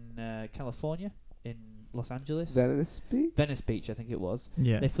in California, in Los Angeles. Venice Beach? Venice Beach, I think it was.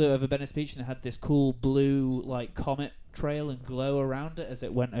 Yeah. They flew over Venice Beach and it had this cool blue like comet trail and glow around it as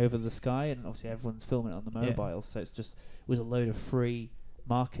it went over the sky, and obviously everyone's filming it on the Yeah. mobiles, so it was a load of free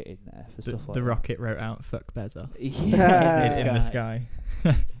marketing there for The, stuff like the that. rocket wrote out "fuck Bezos" Yeah, in the sky.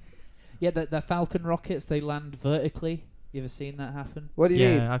 Yeah, the Falcon rockets, they land vertically. You ever seen that happen? What do you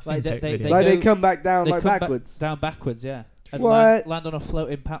Yeah, mean? I've seen Like they- videos. they Like they go- come back down They like come backwards. down backwards, yeah. And What? land on a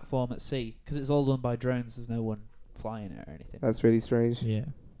floating platform at sea, because it's all done by drones. There's no one flying it or anything. That's really strange. Yeah.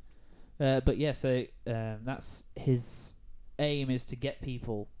 But yeah, so that's his aim, is to get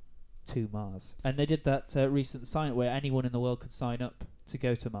people to Mars. And they did that recent sign where anyone in the world could sign up to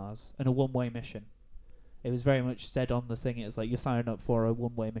go to Mars in a one-way mission. It was very much said on the thing, it's like, you're signing up for a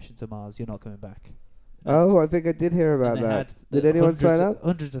one-way mission to Mars, you're not coming back. Oh, I think I did hear And about they that. had Did anyone sign hundreds up?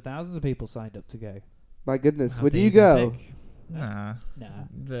 Hundreds of thousands of people signed up to go. My goodness. How Would do you even go? pick? Nah. Nah.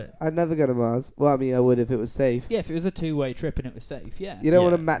 But I'd never go to Mars. Well, I mean, I would if it was safe. Yeah, if it was a two-way trip and it was safe, yeah. You don't Yeah.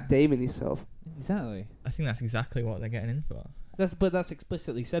 want to Matt Damon yourself. Exactly. I think that's exactly what they're getting in for. But that's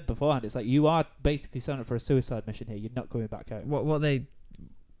explicitly said beforehand. It's like, you are basically signing up for a suicide mission here. You're not going back home.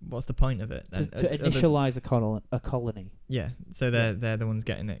 What's the point of it? To Are the- initialize a colony. yeah. So they're the ones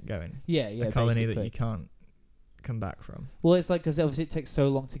getting it going. Yeah, a colony basically. that you can't come back from. Well, it's like because obviously it takes so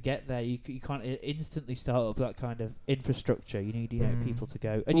long to get there. You can't instantly start up that kind of infrastructure. You need people to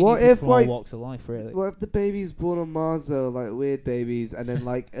go. And you What need people if, from all like- walks of life, really. What if the baby's born on Mars though, like weird babies, and then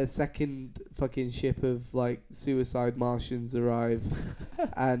like a second fucking ship of like suicide Martians arrive,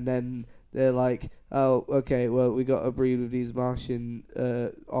 and then they're like, oh, okay, well we got to breed with these Martian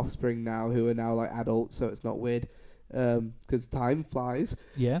offspring now, who are now like adults, so it's not weird, because time flies.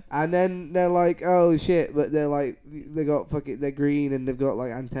 Yeah. And then they're like, oh shit, but they're like, they're green and they've got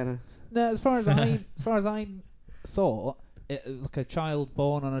like antenna. No, as far as I thought, like a child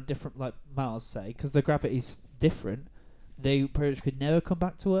born on a different like Mars, say, because the gravity's different, they pretty much could never come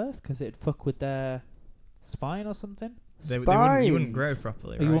back to Earth because it'd fuck with their spine or something. You wouldn't grow Spines.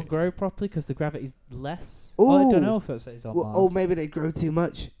 properly, Or right? you won't grow properly because the gravity's less. Oh, I Ooh. don't know if it's on Well, Mars. oh, maybe they grow too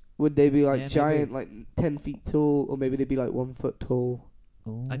much. Would they be like Yeah, maybe. giant, like 10 feet tall, or maybe they'd be like 1 foot tall?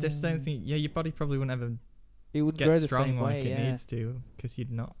 I just don't Ooh. think. Yeah, your body probably wouldn't ever it would get grow the strong same like way. it Yeah. needs to, because you're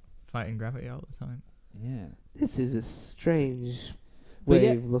not fighting gravity all the time. Yeah. This is a strange But way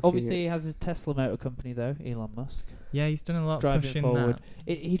yeah, of looking obviously at he has his Tesla motor company though, Elon Musk. Yeah, he's done a lot of Driving pushing forward.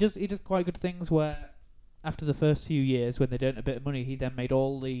 that. He does quite good things where after the first few years when they earned a bit of money, he then made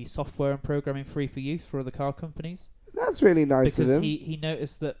all the software and programming free for use for other car companies. That's really nice Because of him. he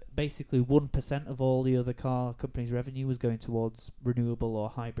noticed that basically 1% of all the other car companies' revenue was going towards renewable or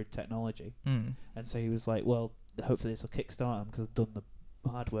hybrid technology. Mm. And so he was like, well, hopefully this will kickstart him because I've done the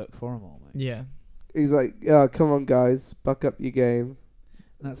hard work for him all, mate. Yeah. He's like, oh, come on, guys, buck up your game.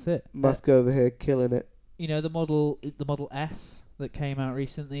 And that's it. Musk over here killing it. You know, the Model S that came out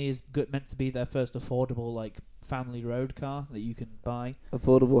recently is meant to be their first affordable, like, family road car that you can buy.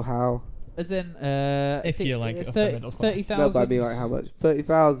 Affordable how? As in, If you're, like, upper middle class. 30,000. Not by me, like how much?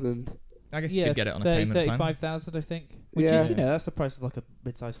 30,000. I guess you could get it on a 30, payment plan. 35,000, I think. Which Yeah. is, you know, that's the price of like a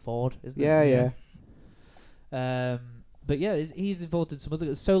mid-sized Ford, isn't Yeah, it? yeah. But yeah, he's involved in some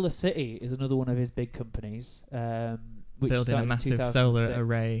other. Solar City is another one of his big companies. Which Building started a in massive 2006. solar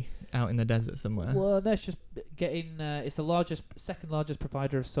array out in the desert somewhere. Well, no, it's just getting. It's the second largest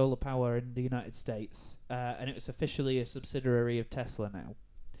provider of solar power in the United States, and it was officially a subsidiary of Tesla now.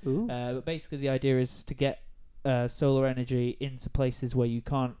 Ooh. But basically, the idea is to get solar energy into places where you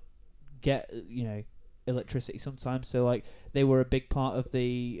can't get, electricity sometimes. So, like, they were a big part of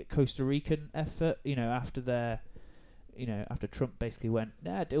the Costa Rican effort. After Trump basically went,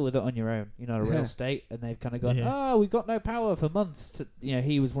 nah, deal with it on your own. You're not a real state, and they've kind of gone, Yeah. oh, we've got no power for months.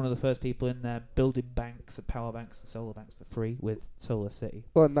 He was one of the first people in there building power banks and solar banks for free with Solar City.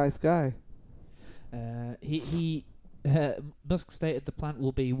 What a nice guy. Musk stated the plant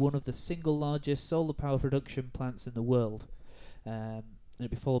will be one of the single largest solar power production plants in the world. And it'll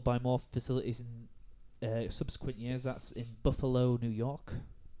be followed by more facilities in subsequent years. That's in Buffalo, New York.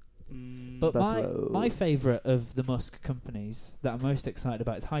 But Buffalo. my favourite of the Musk companies that I'm most excited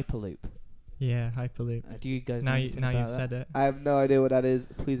about is Hyperloop. Yeah, Hyperloop. Do you guys know anything Now about you've that? said it. I have no idea what that is.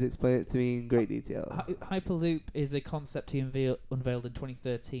 Please explain it to me in great detail. Hyperloop is a concept he unveiled in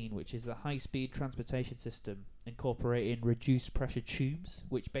 2013, which is a high-speed transportation system incorporating reduced pressure tubes,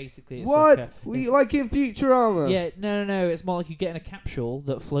 which basically is What? like We like in Futurama? yeah, no. It's more like you get in a capsule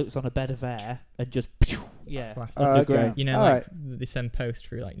that floats on a bed of air and just Blast. underground. You know, Alright. they send post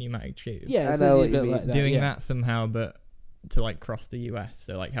through like pneumatic tubes. Yeah, I it's know a what you bit mean. like that. Doing yeah. that somehow, but to like cross the US,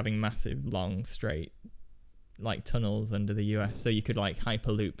 so like having massive, long, straight, like tunnels under the US, so you could like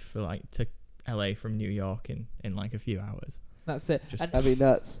hyperloop for like to LA from New York in like a few hours. That's it. Just- And, That'd be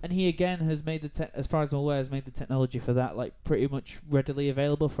nuts. and he again has made as far as I'm aware, has made the technology for that like pretty much readily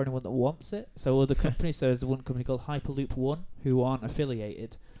available for anyone that wants it. So other companies, so there's one company called Hyperloop One who aren't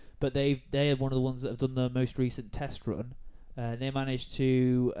affiliated, but they are one of the ones that have done the most recent test run. They managed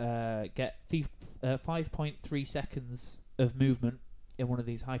to get 5.3 seconds of movement in one of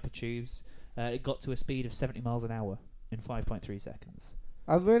these hypertubes. It got to a speed of 70 miles an hour in 5.3 seconds.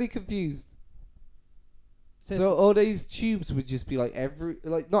 I'm really confused. So So all these tubes would just be like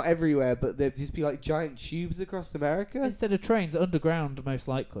not everywhere, but they'd just be like giant tubes across America. instead of trains, underground most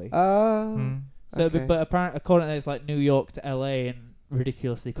likely. Oh. Mm. So, okay. but apparently, according to this, like New York to LA in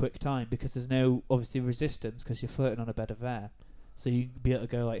ridiculously quick time because there's no obviously resistance because you're floating on a bed of air, so you'd be able to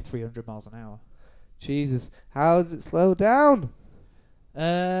go like 300 miles an hour. Jesus, how does it slow down?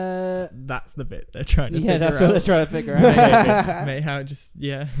 That's the bit they're trying to Yeah, figure that's out. what they're trying to figure out. Mate, how just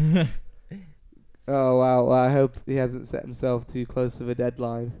Oh wow! Well, I hope he hasn't set himself too close of a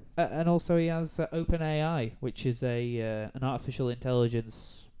deadline. And also he has OpenAI, which is an artificial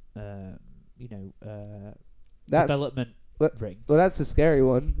intelligence, That's development what- ring. well, that's a scary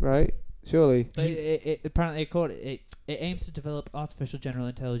one, right? Surely. But it apparently it aims to develop artificial general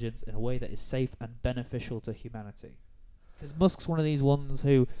intelligence in a way that is safe and beneficial to humanity. Because Musk's one of these ones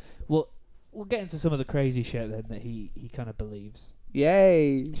who, we'll get into some of the crazy shit then that he kind of believes.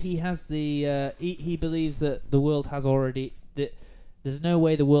 Yay. He has the he believes that the world has already that there's no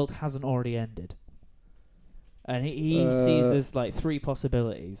way the world hasn't already ended, and he sees there's like three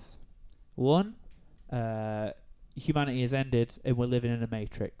possibilities. One, humanity has ended and we're living in a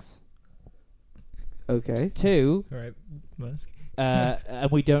matrix. Okay. Two, All right, Musk.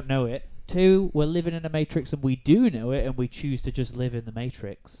 and we don't know it. Two, we're living in a matrix and we do know it and we choose to just live in the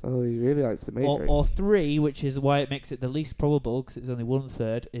matrix. Oh, he really likes the Matrix. Or three, which is why it makes it the least probable, because it's only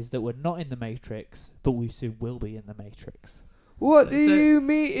 1/3, is that we're not in the matrix, but we soon will be in the matrix. What So- do so- you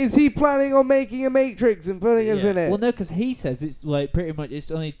mean? Is he planning on making a Matrix and putting us Yeah. in it? Well, no, because he says it's like pretty much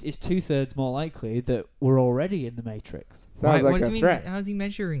it's 2/3 more likely that we're already in the matrix. Sounds what like does a he threat. mean? How's he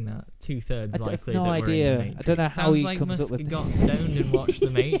measuring that? 2/3 I have likely no that idea. we're in the I don't know Matrix. how Sounds he like comes Musk up with got stoned and watched the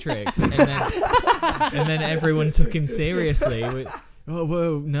Matrix, and then everyone took him seriously. Oh,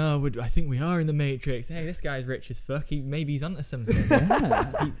 whoa, no, I think we are in the Matrix. Hey, this guy's rich as fuck. Maybe he's onto something.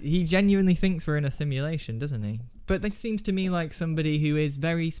 Yeah. He genuinely thinks we're in a simulation, doesn't he? But that seems to me like somebody who is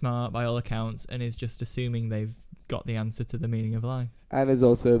very smart by all accounts and is just assuming they've got the answer to the meaning of life. And is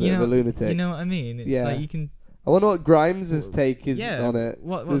also a bit of a lunatic. You know what I mean? It's Yeah. like you can... I wonder what Grimes' take is Yeah, on it.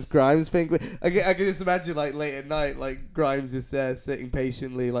 what's- Does Grimes think... I can just imagine, like, late at night, like, Grimes just there sitting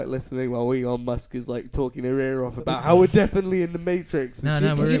patiently, like, listening while Elon Musk is, like, talking her ear off about how we're definitely in the Matrix. No, And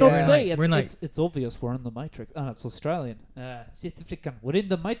no, she's we're you in- don't we're say like- we're like- it's obvious we're in the matrix. Oh, it's Australian. South African. We're in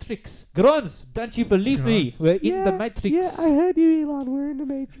the matrix. Grimes, don't you believe Grimes. me? We're in the matrix. Yeah, I heard you, Elon. We're in the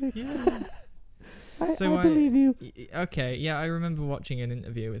Matrix. Yeah. I So believe you. Okay, yeah, I remember watching an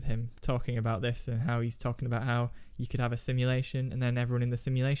interview with him talking about this and how he's talking about how you could have a simulation and then everyone in the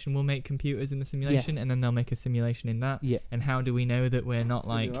simulation will make computers in the simulation and then they'll make a simulation in that. Yeah. And how do we know that we're not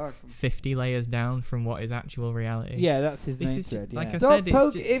like 50 layers down from what is actual reality? Yeah, that's his This main is thread. just, like yeah. I Stop said, it's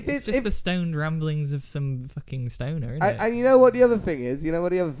poke- just, if it's it- just if- the stoned ramblings of some fucking stoner, isn't it? And you know what the other thing is?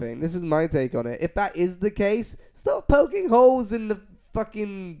 This is my take on it. If that is the case, stop poking holes in the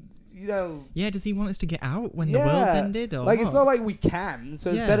fucking, Yeah, does he want us to get out when the Yeah. world's ended? Or like, what? it's not like we can,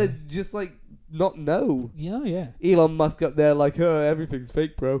 so Yeah. it's better just, like, not know. Yeah. Elon Musk up there like, everything's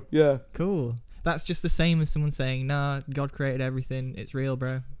fake, bro. Yeah. Cool. That's just the same as someone saying, nah, God created everything. It's real,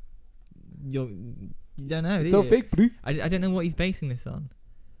 bro. You don't know, do It's all you? fake, bro. I don't know what he's basing this on.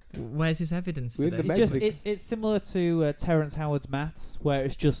 Where's his evidence for We're in the this? It's just Matrix. it's similar to Terrence Howard's maths, where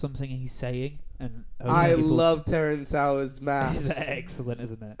it's just something he's saying, and I people- love Terrence Howard's It's maths. excellent,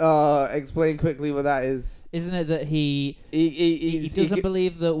 isn't it? Explain quickly what that is. Isn't it that he He doesn't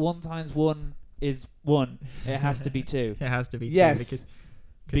believe that 1 times 1 is 1? It has to be 2 It has to be two Yes.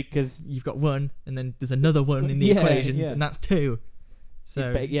 because you've got 1 and then there's another 1 in the Yeah, equation yeah. and that's 2.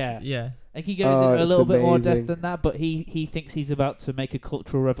 So yeah. Like he goes Oh, into a it's little bit more amazing. depth than that, but he thinks he's about to make a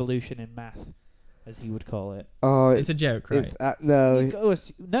cultural revolution in math, as he would call it. Oh, it's a joke, right? It's no. You go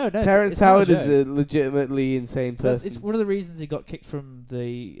no, Terrence it's not Howard a is joke. a legitimately insane That's- person. It's one of the reasons he got kicked from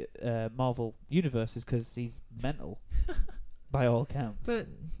the Marvel universe is because he's mental, by all accounts. But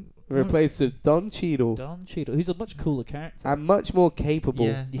Replaced with Don Cheadle. Don Cheadle, who's a much cooler character. And much more capable.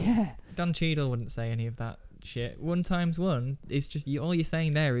 yeah, Yeah. Don Cheadle wouldn't say any of that shit. 1 times 1 is just all you're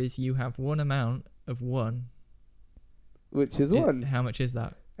saying there is you have one amount of 1. Which is one. How much is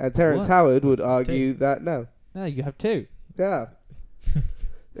that? And Terrence One. Howard would That's argue that no. No, you have 2. Yeah.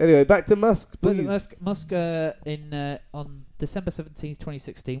 Anyway, back to Musk, But please. Musk on December 17th,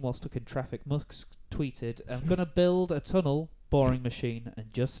 2016, while stuck in traffic, Musk tweeted, "I'm gonna build a tunnel boring machine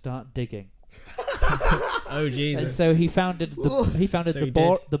and just start digging." Oh And Jesus! so he founded Oh. the So he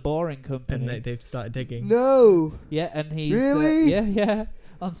did. the Boring Company. And they've started digging. No. Yeah, and he's Really? yeah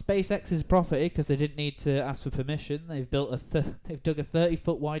on SpaceX's property because they didn't need to ask for permission. They've built they've dug a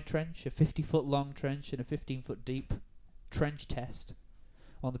 30-foot wide trench, a 50-foot long trench, and a 15-foot deep trench test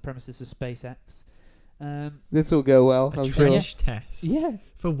on the premises of SpaceX. This will go well, A I'm sure. trench test. Yeah,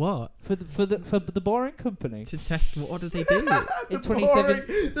 For what? for the Boring Company. To test what do they do? In The 27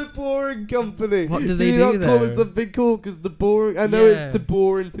 the boring company. What do they you do not call it though? something cool because the boring. I know it's Yeah. the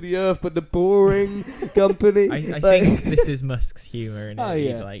boring to the earth, but the boring company. I like- think this is Musk's humor, and Oh,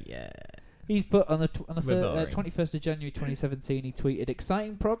 he's yeah. like, yeah. He's put on the We're boring. 21st of January 2017. He tweeted,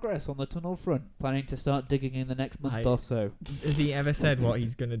 "Exciting progress on the tunnel front. Planning to start digging in the next month or so." Has he ever said what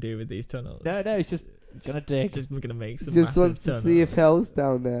he's gonna do with these tunnels? No, he's just gonna dig. He's just gonna make some. just massive wants to tunnel. see if hell's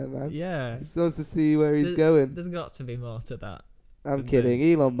down there, man. Yeah. Just wants to see where he's There's- going. There's got to be more to that. I'm and kidding.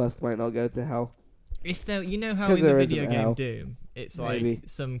 Elon Musk might not go to hell. If there, you know how 'Cause in the there video isn't game hell. Doom, It's Maybe. like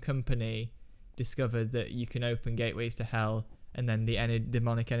some company discovered that you can open gateways to hell, and then the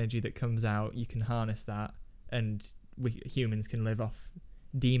demonic energy that comes out, you can harness that, and we humans can live off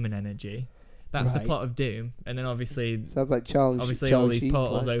demon energy. That's the Right. plot of Doom. And then obviously Sounds like Charles. all these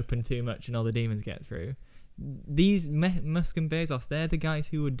portals open too much and all the demons get through. These Musk and Bezos, they're the guys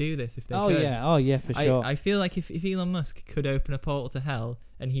who would do this if they could. Oh yeah, for sure. I feel like if Elon Musk could open a portal to hell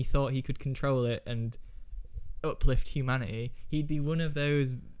and he thought he could control it and uplift humanity, he'd be one of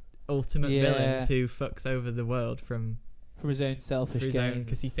those ultimate villains who fucks over the world from his own selfish gain.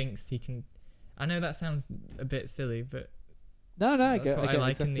 because he thinks he can. I know that sounds a bit silly, but No, I that's get. what I I get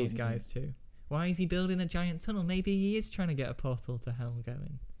like exactly in these what you mean. guys too. Why is he building a giant tunnel? Maybe he is trying to get a portal to hell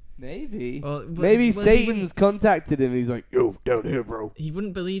going. Maybe. Well, Maybe he Satan's contacted him. He's like, "Yo, down here, bro." He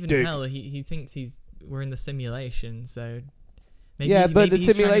wouldn't believe in Dig. hell. He thinks we're in the simulation. So maybe, Yeah, but maybe the he's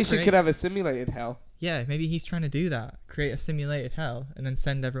trying to simulation create- could have a simulated hell. Yeah, maybe he's trying to do that. Create a simulated hell and then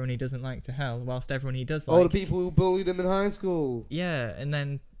send everyone he doesn't like to hell, whilst everyone he does like. All the people who bullied him in high school. Yeah, and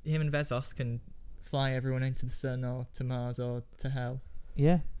then him and Bezos can fly everyone into the sun or to Mars or to hell.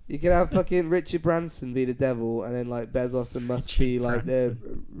 Yeah. You could have fucking Richard Branson be the devil, and then like Bezos and Musk be Richard like their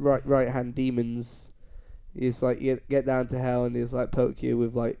right hand demons. He's like get down to hell, and he's like poke you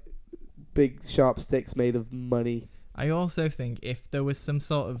with like big sharp sticks made of money. I also think if there was some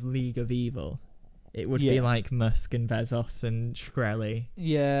sort of League of Evil, it would Yeah. be like Musk and Bezos and Shkreli.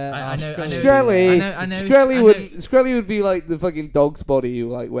 Yeah. I know- Shkreli would be like the fucking dog's body who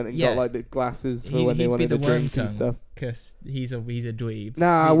like went and Yeah. got like the glasses for He'd when they be wanted the to drink and Wormtongue. stuff. Because he's a dweeb.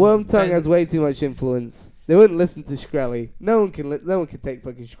 Nah, Wormtongue has way too much influence. They wouldn't listen to Shkreli. No one can take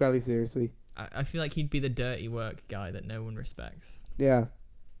fucking Shkreli seriously. I feel like he'd be the dirty work guy that no one respects. Yeah.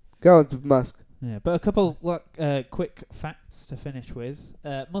 Go on to Musk. Yeah, but a couple quick facts to finish with.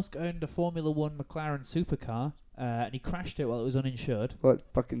 Musk owned a Formula 1 McLaren supercar, and he crashed it while it was uninsured. What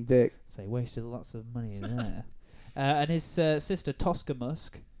fucking dick. So he wasted lots of money there. And his sister, Tosca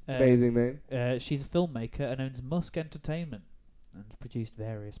Musk, Amazing name. she's a filmmaker and owns Musk Entertainment and produced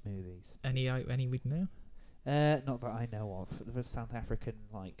various movies. Any we'd know? Not that I know of. The South African,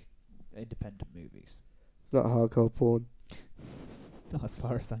 independent movies. It's not hardcore porn. Not as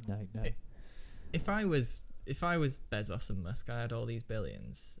far as I know, no. If I was Bezos and Musk, I had all these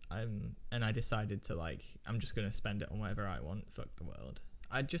billions, and I decided to I'm just gonna spend it on whatever I want. Fuck the world.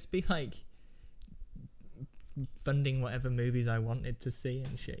 I'd just be funding whatever movies I wanted to see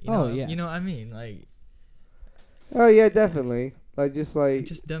and shit. You know, yeah. You know what I mean? Oh yeah, definitely.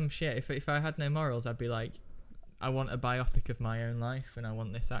 Just dumb shit. If I had no morals, I'd be like, I want a biopic of my own life, and I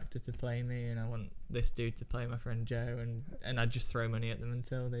want this actor to play me, and I want this dude to play my friend Joe, and I'd just throw money at them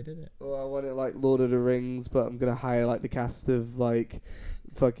until they did it. Well, I want it like Lord of the Rings, but I'm gonna hire the cast of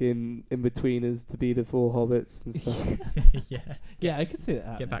fucking in-betweeners to be the 4 hobbits and stuff. Yeah. Yeah, I could see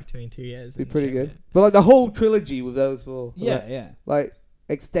that. Get back to me in 2 years. Be and pretty show good. it. But the whole trilogy with those 4. Yeah.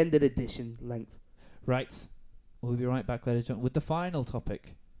 Extended edition length. Right. We'll be right back, ladies and gentlemen, with the final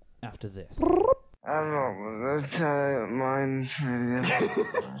topic after this. I'm not gonna mine.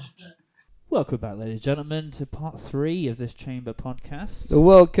 Welcome back, ladies and gentlemen, to part 3 of this Chamber podcast. The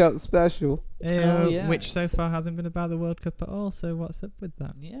World Cup special. Oh, yes. Which so far hasn't been about the World Cup at all, so what's up with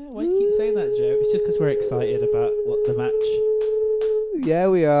that? Yeah, why do you keep saying that, Joe? It's just because we're excited about what the match. Yeah,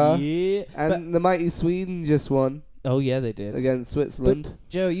 we are. Yeah. And the mighty Sweden just won Oh, yeah, they did. against Switzerland. But,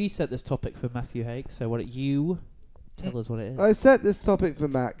 Joe, you set this topic for Matthew Haig, so why don't you tell us what it is? I set this topic for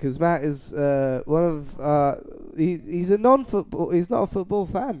Matt because Matt is one of he's a non-football. He's not a football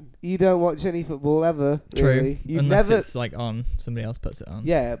fan. You don't watch any football ever. True. Really. You've Unless never. it's on, somebody else puts it on.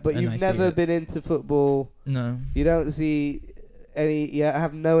 Yeah, but and I you've see never it. been into football. No. You don't see any. You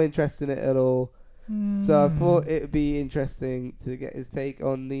have no interest in it at all. So I thought it would be interesting to get his take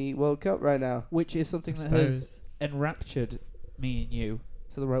on the World Cup right now. Which is something that has enraptured me and you.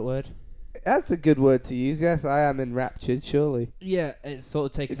 Is that the right word? That's a good word to use. Yes, I am enraptured. Surely, Yeah, it's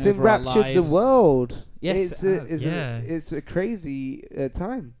sort of taken it's over our enraptured lives. the world. Yes, It's a crazy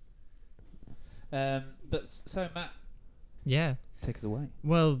time. So Matt, Yeah. take us away.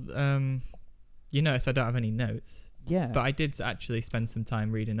 Well, you notice I don't have any notes, Yeah. but I did actually spend some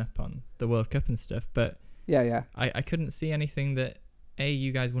time reading up on the World Cup and stuff, but Yeah. I couldn't see anything that A,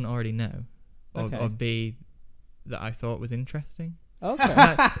 you guys wouldn't already know, or, Okay. or B, that I thought was interesting. Okay.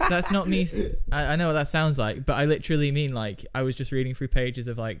 That's not me. I know what that sounds like, but I literally mean I was just reading through pages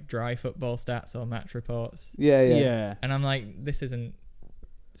of dry football stats or match reports, Yeah. yeah. and I'm like, this isn't.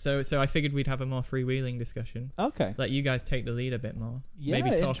 So I figured we'd have a more freewheeling discussion. Okay. Let you guys take the lead a bit more. Yeah, Maybe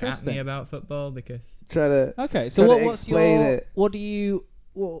talk at interesting. me about football because Try to. Okay. So Try to what's explain your? it. What do you?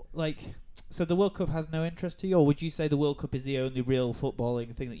 Well, So the World Cup has no interest to you, or would you say the World Cup is the only real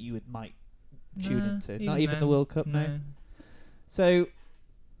footballing thing that you might tune into? Not even the then, World Cup, no. So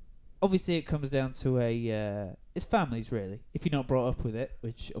obviously it comes down to it's families really. If you're not brought up with it,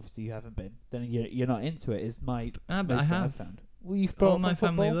 which obviously you haven't been, then you're not into it. Is my But most I that have. I've found. Well, you've brought All up my on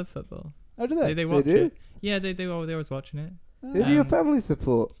family football? love football. Oh, do they? They watch do? it. Yeah, they do. Oh, they're always watching it. Who do your Um, family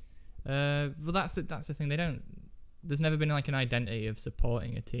support? Well, that's the thing. They don't. There's never been like an identity of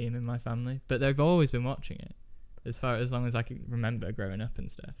supporting a team in my family, but they've always been watching it, as long as I can remember growing up and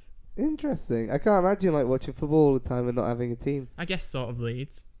stuff. Interesting. I can't imagine like watching football all the time and not having a team. I guess sort of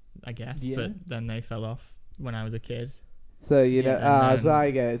Leeds, I guess, Yeah. but then they fell off when I was a kid. So you know, Yeah, and so then-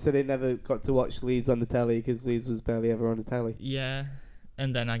 I get it. So they never got to watch Leeds on the telly because Leeds was barely ever on the telly. Yeah,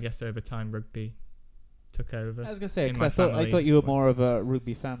 and then I guess over time rugby took over. I was gonna say in 'cause my I family, thought you were more of a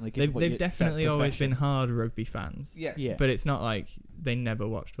rugby family. given They've what they've your definitely best always been profession. hard rugby fans. Yes. Yeah. But it's not like they never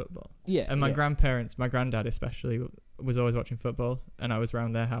watched football. Yeah. And my yeah. grandparents, my granddad especially, was always watching football, and I was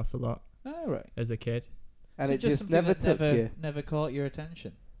around their house a lot Oh right. as a kid. And So it just something never that took you. never caught your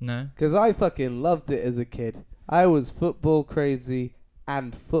attention. No. Because I fucking loved it as a kid. I was football crazy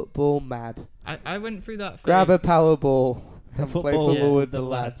and football mad. I went through that phase. Grab a power ball and play Football football yeah, with the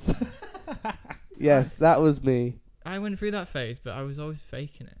lads. Yes, that was me. I went through that phase, but I was always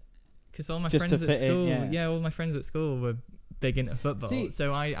faking it. Because all my Just friends to at fit in, school, yeah. all my friends at school were big into football. See-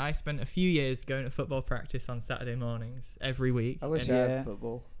 So I spent a few years going to football practice on Saturday mornings every week. I wish and, I Yeah. had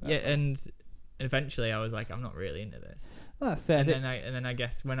football. yeah, and eventually I was like, I'm not really into this. Well, that's fair. And then I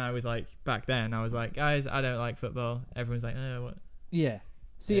guess when I was like back then, I was like, guys, I don't like football. Everyone's like, oh, what? Yeah.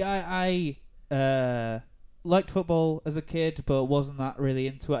 See, I liked football as a kid, but wasn't that really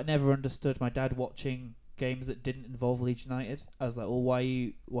into it. I never understood my dad watching games that didn't involve Leeds United. I was like, well, why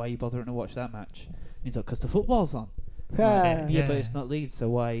are you bothering to watch that match? And he's like, because the football's on. I'm like, yeah, but Yeah. it's not Leeds, so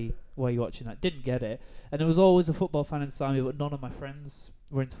why are you watching that? Didn't get it. And there was always a football fan inside me, but none of my friends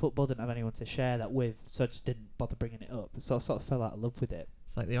were into football, didn't have anyone to share that with, so I just didn't bother bringing it up. So I sort of fell out of love with it.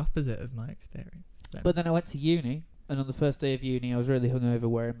 It's like the opposite of my experience. then. But then I went to uni, and on the first day of uni, I was really hungover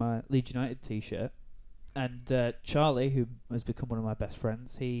wearing my Leeds United t-shirt. And Charlie, who has become one of my best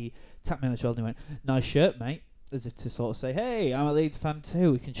friends, he tapped me on the shoulder and went, "Nice shirt, mate," as if to sort of say, "Hey, I'm a Leeds fan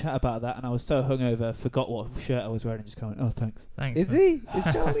too. We can chat about that." And I was so hungover, forgot what shirt I was wearing, and just going, "Oh, thanks." Thanks. Is man. he? Is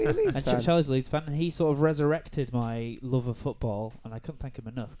Charlie a Leeds And fan? Charlie's a Leeds fan, and he sort of resurrected my love of football, and I couldn't thank him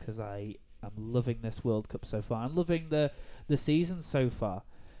enough because I am loving this World Cup so far. I'm loving the season so far.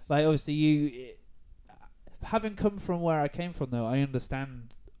 Like obviously having come from where I came from, though, I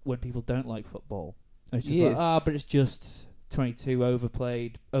understand when people don't like football. It's just Yes. like, but it's just 22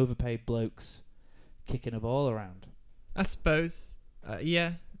 overpaid blokes kicking a ball around. I suppose.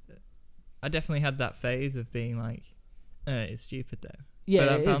 Yeah. I definitely had that phase of being like, it's stupid though. Yeah,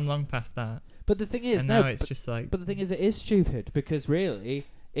 but it I'm is. long past that. But the thing is, and no, now it's but, just like, but the thing is, it is stupid because really,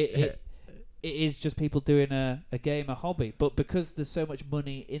 it is just people doing a game, a hobby. But because there's so much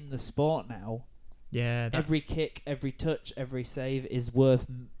money in the sport now, yeah, that's, every kick, every touch, every save is worth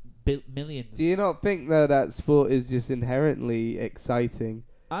millions. Do you not think though that sport is just inherently exciting?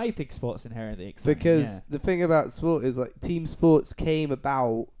 I think sport's inherently exciting. Because the thing about sport is like team sports came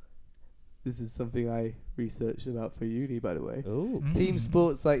about. This is something I researched about for uni, by the way. Ooh. Team Mm.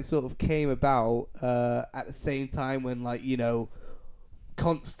 sports like sort of came about at the same time when like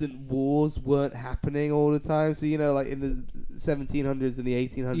constant wars weren't happening all the time. So like in the 1700s and the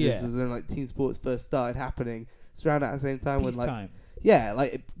 1800s Yeah. was when like team sports first started happening. It's around at the same time when like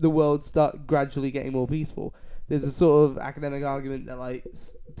Peacetime. the world start gradually getting more peaceful. There's a sort of academic argument that like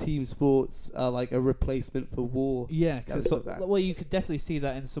team sports are like a replacement for war. Yeah, That because was that. well, you could definitely see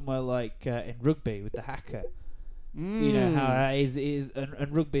that in somewhere like in rugby with the haka. Mm. You know how that is and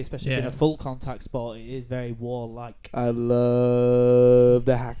rugby, especially being Yeah. a full contact sport, it is very warlike. I love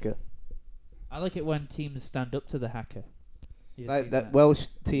the hacker. I like it when teams stand up to the hacker. You Like seen that Welsh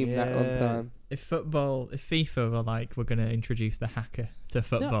team that on Yeah. time. if FIFA were like, we're going to introduce the hacker to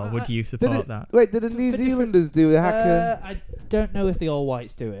football, I- would you Did support it- that? Wait, did the For New different- Zealanders do the hacker? I don't know if the All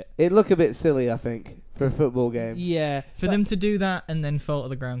Whites do it. It looked a bit silly, I think, for a football game. Yeah, For them to do that and then fall to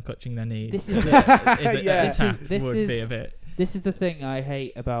the ground clutching their knees this is is the, a Yeah. tap This would is- be a bit. this is the thing I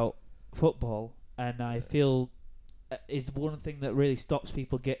hate about football, and I feel is one thing that really stops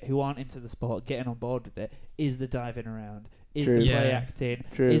people who aren't into the sport getting on board with it is the diving around, is True. the play Yeah. acting,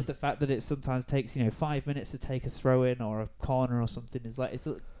 True. is the fact that it sometimes takes 5 minutes to take a throw in or a corner or something. Is like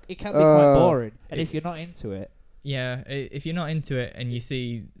it can be quite boring, and if you're not into it, Yeah, if you're not into it and you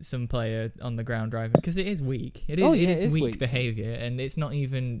see some player on the ground driving, because it is weak. It is, Oh, yeah, it is it is weak weak. behaviour, and it's not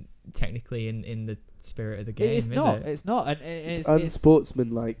even technically in the spirit of the game. It's is not. It? It's not. And It's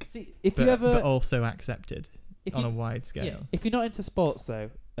unsportsmanlike. See, if But, you ever, but also accepted if on you, a wide scale. yeah, if you're not into sports though,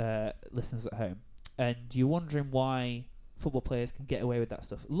 listeners at home, and you're wondering why football players can get away with that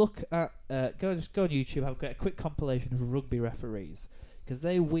stuff, look at go on YouTube, have a quick compilation of rugby referees, because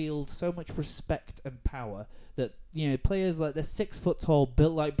they wield so much respect and power that players like they're 6 foot tall,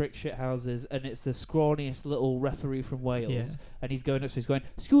 built like brick shit houses, and it's the scrawniest little referee from Wales, Yeah. and he's going up to he's going,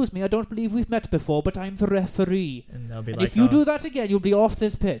 "Excuse me, I don't believe we've met before, but I'm the referee, And they'll be and like, if you oh, do that again, you'll be off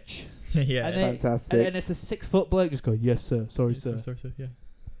this pitch." yeah, And they- Fantastic. And it's a 6 foot bloke just going, "Yes, sir. Sorry, Yes, sir." sorry, yeah.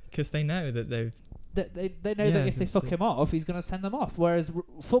 Because they know that they've. They know Yeah, that if they it's fuck the- him off, he's going to send them off. Whereas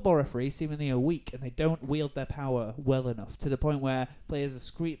football referees seemingly are weak and they don't wield their power well enough to the point where players are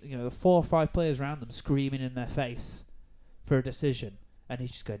screaming, 4 or 5 players around them screaming in their face for a decision. And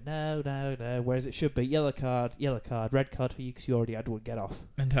he's just going, no, no, no. Whereas it should be yellow card, red card for you because you already had one, get off.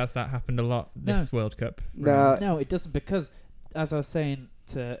 And has that happened a lot this World Cup? No. round? No, it doesn't, because as I was saying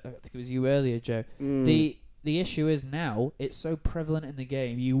to, I think it was you earlier, Joe, the issue is now it's so prevalent in the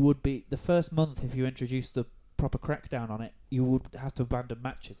game. You would be the first month if you introduced the proper crackdown on it. You would have to abandon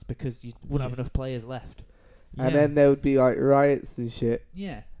matches because you wouldn't have enough players left. And Yeah. then there would be like riots and shit.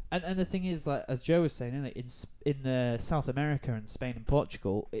 Yeah, and the thing is, like as Joe was saying, in South America and Spain and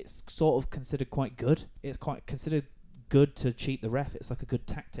Portugal, it's sort of considered quite good. It's quite considered good to cheat the ref. It's like a good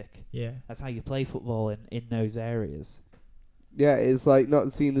tactic. Yeah. That's how you play football in those areas. Yeah, it's like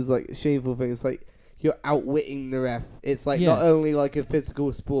not seen as like a shameful thing. It's like you're outwitting the ref. It's like Yeah. not only like a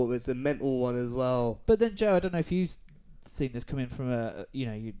physical sport, but it's a mental one as well. But then, Joe, I don't know if you've seen this coming from an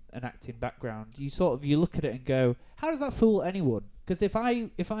acting background. You look at it and go, how does that fool anyone? Because if I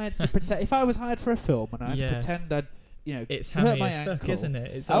had to pretend, if I was hired for a film and I had to Yeah. pretend I'd It's hurt hammy my as fuck, ankle. isn't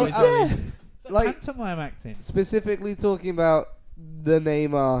it? It's Oh, always yeah. it's Like- like pantomime acting. Specifically talking about the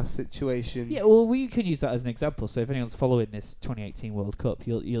Neymar situation. Yeah, well, we can use that as an example. So if anyone's following this 2018 World Cup,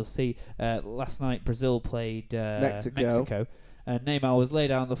 you'll see last night Brazil played Mexico, and Neymar was laid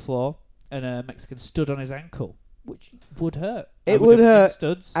down on the floor, and a Mexican stood on his ankle, which would hurt. It I would have hurt,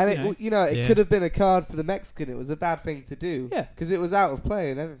 Studs, And you know. it Yeah. could have been a card for the Mexican. It was a bad thing to do. Yeah. Because it was out of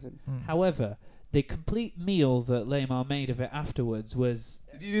play and everything. However, the complete meal that Neymar made of it afterwards was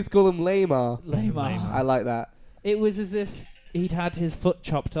Did you just call him Neymar? Neymar. I like that. It was as if he'd had his foot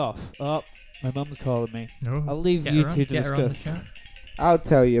chopped off. Oh, my mum's calling me. Oh, I'll leave get you her on- two to get her on the discuss. chat. I'll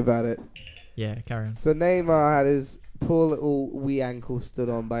tell you about it. Yeah, carry on. So Neymar had his poor little wee ankle stood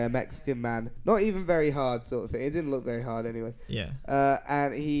on by a Mexican man. Not even very hard sort of thing. It didn't look very hard anyway. Yeah.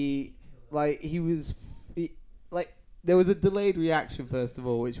 And there was a delayed reaction first of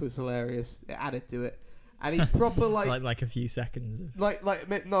all, which was hilarious. It added to it. And he proper like a few seconds. Of, like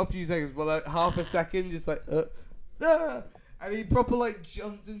not a few seconds, but like half a second, just like and he proper like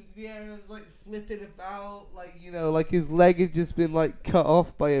jumped into the air and was like flipping about, like his leg had just been like cut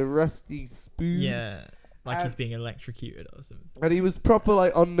off by a rusty spoon. yeah. Like he's And- being electrocuted or something. And he was proper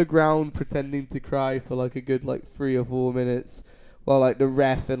like on the ground pretending to cry for like a good like 3 or 4 minutes, while like the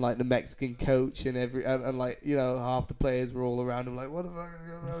ref and like the Mexican coach and half the players were all around him like, what the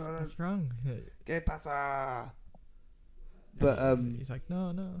fuck? What's wrong? Que pasa? But he's like,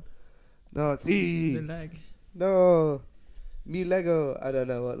 no, no, the sí, leg. no, mi lego. I don't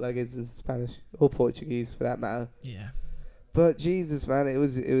know what leg is in Spanish or Portuguese for that matter. Yeah. But Jesus, man, it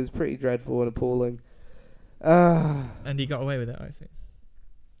was pretty dreadful and appalling. And he got away with it, I think.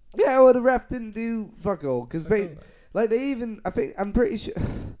 Yeah, well, the ref didn't do fuck all because I'm pretty sure,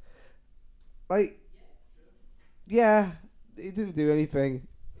 yeah, he didn't do anything.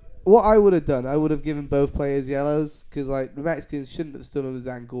 What I would have done, I would have given both players yellows because like the Mexicans shouldn't have stood on his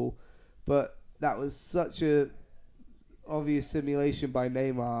ankle, but that was such a obvious simulation by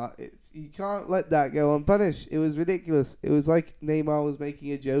Neymar. You can't let that go unpunished. It was ridiculous. It was like Neymar was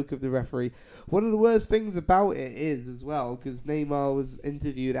making a joke of the referee. One of the worst things about it is as well, because Neymar was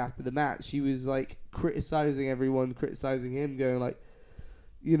interviewed after the match, he was like criticizing everyone, criticizing him, going like,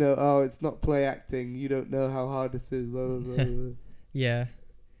 oh, it's not play acting. You don't know how hard this is. Blah, blah, blah, blah. Yeah.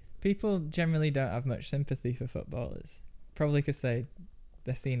 People generally don't have much sympathy for footballers. Probably because they're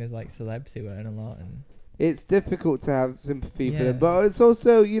seen as like celebs who earn a lot. And It's difficult to have sympathy for Yeah. them, but it's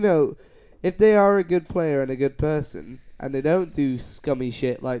also, if they are a good player and a good person, and they don't do scummy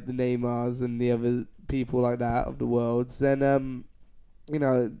shit like the Neymars and the other people like that of the world, then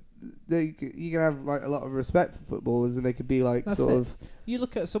you can have like a lot of respect for footballers, and they could be like That's sort it. of. You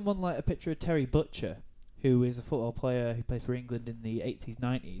look at someone like a picture of Terry Butcher, who is a football player who played for England in the 80s,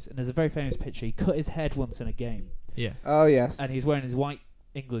 90s, and there's a very famous picture. He cut his head once in a game, yeah. Oh yes. and he's wearing his white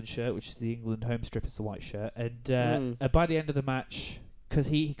England shirt, which is the England home strip, is the white shirt, and by the end of the match, because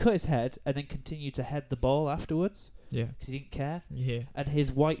he cut his head and then continued to head the ball afterwards Yeah. because he didn't care. Yeah. And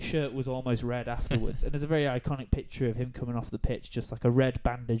his white shirt was almost red afterwards. And there's a very iconic picture of him coming off the pitch, just like a red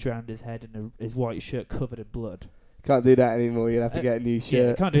bandage around his head and his white shirt covered in blood. Can't do that anymore. You'll have to get a new Yeah, you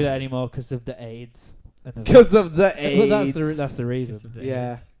shirt. can't do that anymore because of the AIDS. Because of the AIDS. Well, that's the reason. It's a bit-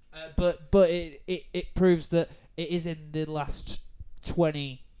 Yeah. But it proves that it is in the last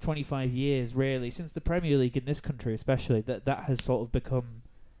 20, 25 years, really, since the Premier League in this country especially, that has sort of become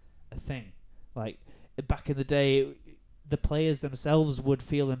a thing. Like, back in the day, the players themselves would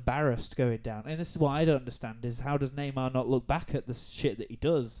feel embarrassed going down. And this is what I don't understand, is how does Neymar not look back at the shit that he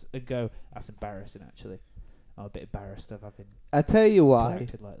does and go, that's embarrassing, actually. I'm a bit embarrassed of having I tell you why.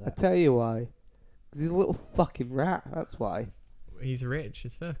 acted like I that. tell you why. 'Cause he's a little fucking rat. That's why. He's rich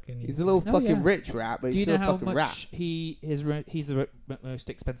as fuck. And He's a little Oh, fucking yeah. rich rat, but Do he's you know still a how fucking much rat. he's the most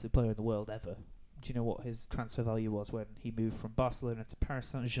expensive player in the world ever? Do you know what his transfer value was when he moved from Barcelona to Paris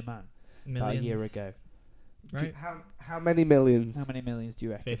Saint-Germain about a year ago? Right. How many millions? How many millions do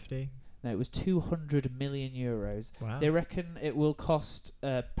you reckon? 50. No, it was 200 million euros. Wow. They reckon it will cost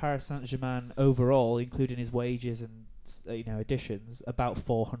Paris Saint-Germain overall, including his wages and additions, about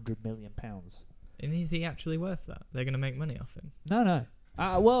 400 million pounds. And is he actually worth that? They're going to make money off him. No.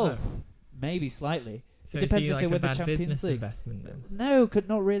 Oh. Maybe slightly. So It is depends he if like they a win the bad Champions business League. investment then? No,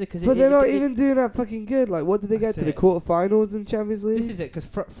 not really, because But they're not even doing that fucking good. Like, what did they get That's to the it. quarterfinals in Champions League? This is it, because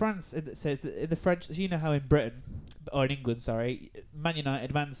France says that in the French, so you know how in Britain, or in England, sorry, Man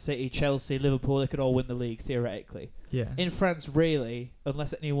United, Man City, Chelsea, Liverpool, they could all win the league theoretically. Yeah. In France, really,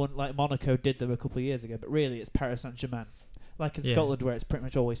 unless anyone like Monaco did them a couple of years ago, but really it's Paris Saint-Germain. Like in Yeah. Scotland, where it's pretty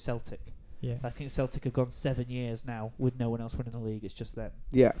much always Celtic. Yeah. I think Celtic have gone 7 years now with no one else winning the league. It's just them.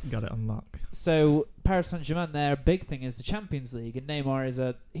 Yeah. Got it on lock. So Paris Saint-Germain, their big thing is the Champions League, and Neymar is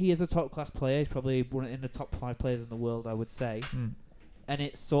a top class player. He's probably one in the top 5 players in the world, I would say. Mm. And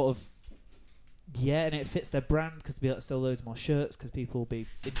it's sort of and it fits their brand because they'll be able to sell loads more shirts because people will be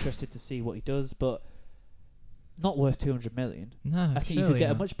interested to see what he does, but not worth 200 million. No, I think you could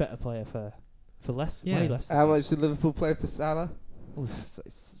get a much better player for less, way less. Than How much did Liverpool play for Salah? Oof,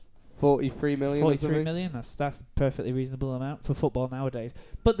 it's 43 million. 43 million. That's a perfectly reasonable amount for football nowadays.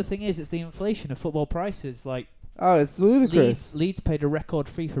 But the thing is, it's the inflation of football prices. Like Oh, it's ludicrous. Leeds paid a record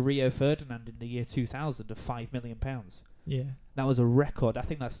fee for Rio Ferdinand in the year 2000 of £5 million. Yeah. That was a record. I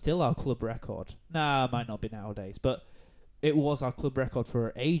think that's still our club record. Nah, it might not be nowadays, but it was our club record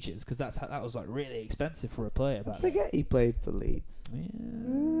for ages because that was like really expensive for a player I back then. forget he played for Leeds.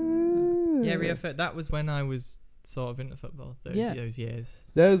 Yeah, Rio Ferdinand. That was when I was sort of into football. Those years.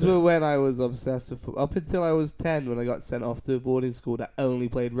 Those were when I was obsessed with football. Up until I was 10 when I got sent off to a boarding school that only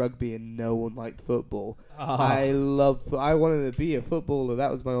played rugby and no one liked football. I wanted to be a footballer. That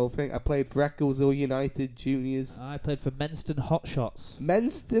was my whole thing. I played for Ecclesville United Juniors. I played for Menston Hotshots.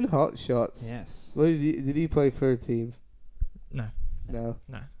 Menston Hotshots. Yes. What did you play for a team? No. No.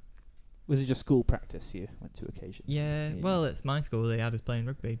 Was it just school practice you went to occasion? Yeah. Well, it's my school. They had us playing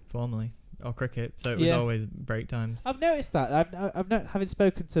rugby formerly or cricket, so it was always break times. I've noticed that. Having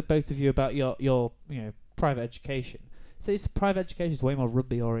spoken to both of you about your private education. So it's private education is way more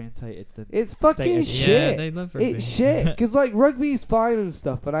rugby orientated than It's state fucking education. Yeah, shit. they love rugby. It's shit. Because, like, rugby's fine and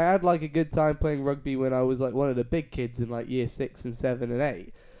stuff, and I had, like, a good time playing rugby when I was, like, one of the big kids in, like, year 6 and 7 and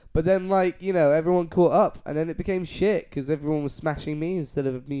 8. But then, like, everyone caught up, and then it became shit because everyone was smashing me instead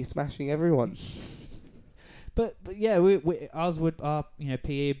of me smashing everyone. But yeah, our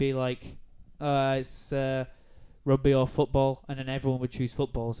PE would be like, it's rugby or football, and then everyone would choose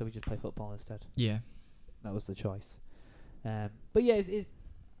football, so we just play football instead. Yeah. That was the choice. But yeah,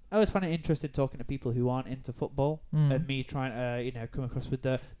 I always find it interesting talking to people who aren't into football and me trying to come across with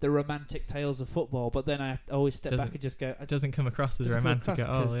the romantic tales of football. But then I always step back and just go, It doesn't come across as doesn't come romantic across at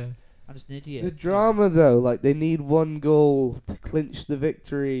all. 'cause Yeah. I'm just an idiot. The drama, though, like, they need one goal to clinch the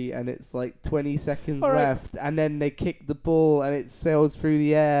victory, and it's, like, 20 seconds All right. left, and then they kick the ball, and it sails through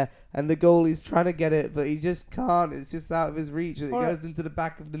the air, and the goalie's trying to get it, but he just can't. It's just out of his reach, and it All right. goes into the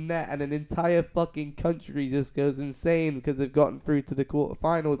back of the net, and an entire fucking country just goes insane because they've gotten through to the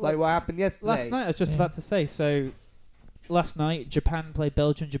quarterfinals, like what happened yesterday. Last night, I was just about to say, so last night, Japan played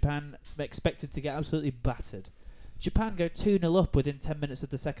Belgium. Japan expected to get absolutely battered. Japan go 2-0 up within 10 minutes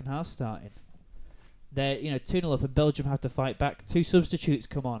of the second half starting. They're 2-0 up, and Belgium have to fight back. 2 substitutes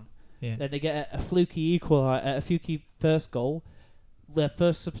come on. Yeah. Then they get a fluky first goal. Their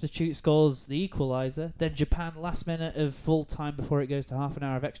first substitute scores the equaliser. Then Japan, last minute of full time before it goes to half an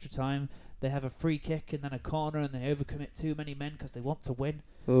hour of extra time, they have a free kick and then a corner, and they overcommit too many men because they want to win.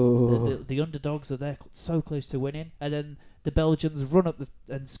 Oh. The underdogs are there so close to winning, and then the Belgians run up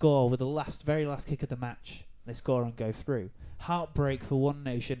and score with the very last kick of the match. They score and go through. heartbreak for one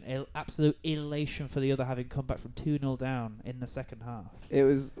nation, absolute elation for the other, having come back from 2-0 down in the second half. It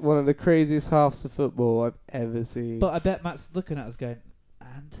was one of the craziest halves of football I've ever seen. But I bet Matt's looking at us going,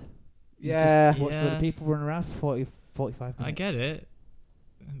 and you Yeah. just watched other people run around for 45 minutes. I get it,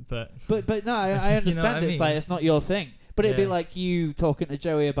 but But no, I understand. I It's mean? like it's not your thing. But it'd be Yeah. like you talking to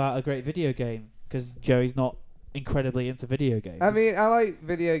Joey about a great video game because Joey's not incredibly into video games. I mean, I like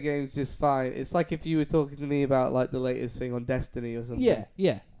video games just fine. It's like if you were talking to me about like the latest thing on Destiny or something.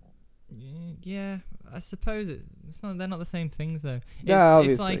 yeah. yeah, I suppose it's not. They're not the same things though. No,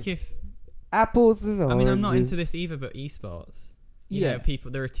 It's obviously. like if Apples and oranges. I mean, I'm not into this either, but esports. You Yeah. know,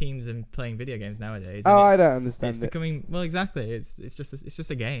 people. There are teams in playing video games nowadays. Oh, and I it's, don't understand It's it. becoming exactly. It's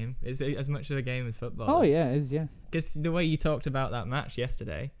just a game. It's as much of a game as football. Oh yeah, it is, yeah. Because the way you talked about that match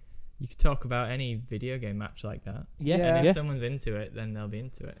yesterday, you could talk about any video game match like that. Yeah. Yeah. And if someone's into it, then they'll be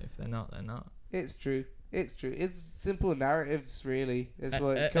into it. If they're not, they're not. It's true. It's true. It's simple narratives, really. Is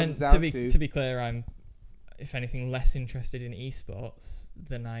what it And comes to down be to. to be clear, I'm, if anything, less interested in esports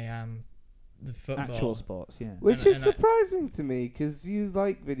than I am the football. Actual sports, yeah. Which and- is and I- surprising to me, because you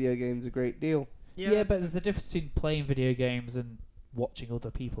like video games a great deal. Yeah, but there's a difference between playing video games and watching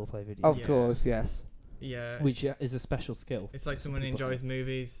other people play video Of games, Yeah. course, yes. yeah, which is a special skill. it's like Some someone people enjoys have.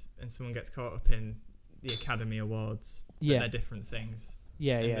 movies and someone gets caught up in the Academy Awards. But Yeah. they're different things.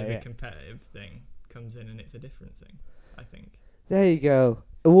 Yeah, and yeah, the yeah. competitive thing comes in, and it's a different thing. I think. There you go.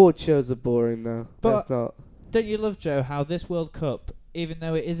 Award shows are boring, though. But- That's not. Don't you love, Joe, how this World Cup, even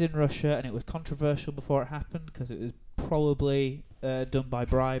though it is in Russia and it was controversial before it happened because it was probably done by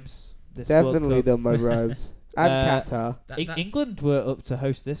bribes. This World Definitely Cup. done by bribes. And Uh, Qatar. That's England were up to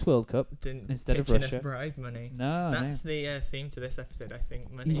host this World Cup. didn't instead of pitch enough Russia. bribe money. No, That's the theme to this episode, I think.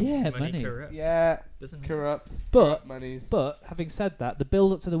 Money. Yeah, money. corrupts. Yeah, Doesn't it? corrupt. But- corrupt monies. But having said that, the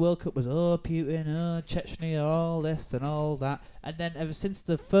build up to the World Cup was Putin, Chechnya, all this and all that, and then ever since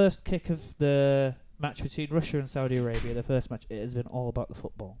the first kick of the match between Russia and Saudi Arabia, the first match, it has been all about the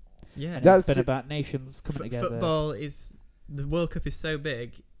football. Yeah. And That's it's been ju- about nations coming together. Football is the World Cup is so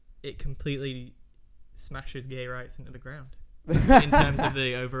big, it completely smashes gay rights into the ground in terms of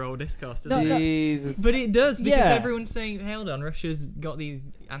the overall discourse, doesn't No, it? Jesus. But it does because Yeah. everyone's saying, "Hold on, Russia's got these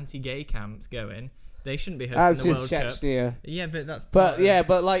anti-gay camps going. They shouldn't be hosting That's the just World Cup." Chechnya. Yeah, but that's But part of- yeah,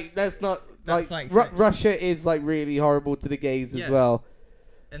 but like that's not That's like, like saying- Russia is like really horrible to the gays Yeah. as well.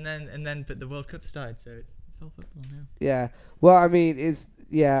 and then but the World Cup started, so it's all football now. Yeah. Well, I mean, it's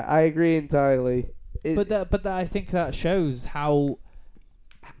I agree entirely. But I think that shows how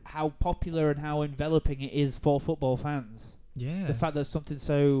popular and how enveloping it is for football fans. Yeah. The fact that something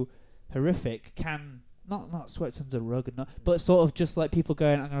so horrific can not swept under the rug, and not, but sort of just like people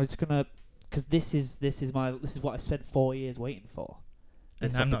going, I'm just gonna, because this is what I spent 4 years waiting for. and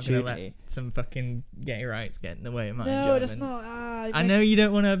This I'm not gonna opportunity. let some fucking gay rights get in the way of my No, job. that's and- not. I know you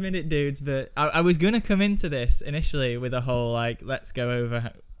don't want to admit it, dudes, but I was gonna come into this initially with a whole like, let's go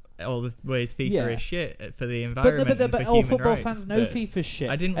over all the ways FIFA Yeah. is shit for the But, environment and but for all human football rights. fans know but FIFA's shit.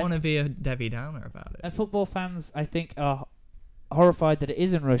 I didn't And- want to be a Debbie Downer about it. And football fans, I think, are horrified that it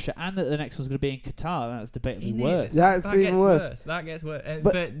is in Russia and that the next one's going to be in Qatar. That's debatably He knew worse. this. That's that even gets worse. That gets worse.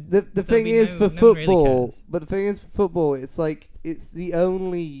 But the there'll thing be is no for one really football, cares. but the thing is for football, it's like it's the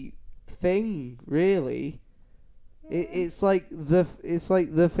only thing really. It's like the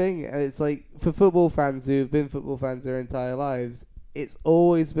thing, and it's like for football fans who've been football fans their entire lives, it's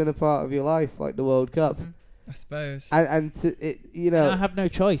always been a part of your life, like the World Cup, Mhm. I suppose. and to it, And I have no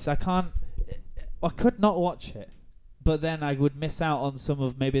choice. I could not watch it, but then I would miss out on some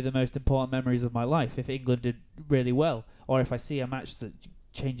of maybe the most important memories of my life if England did really well, or if I see a match that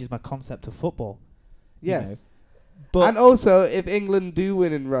changes my concept of football. yes. know. But And also, if England do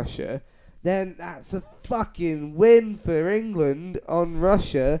win in Russia, then that's a fucking win for England on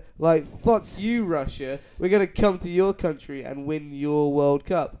Russia. Like, fuck you, Russia. We're going to come to your country and win your World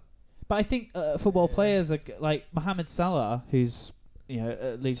Cup. I think football players are like Mohamed Salah, who's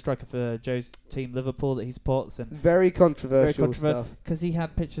lead striker for Joe's team Liverpool that he supports, and Very controversial controversial. stuff. because he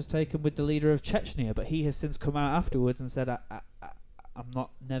had pictures taken with the leader of Chechnya, but he has since come out afterwards and said, "I'm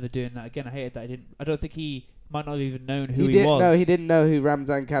never doing that again. I hated that. I don't think he might not have even known who he was. No, he didn't know who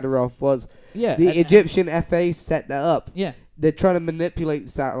Ramzan Kadyrov was. Yeah, The and- Egyptian FA set that up. Yeah, They're trying to manipulate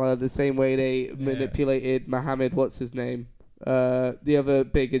Salah the same way they manipulated Mohammed, what's his name? The other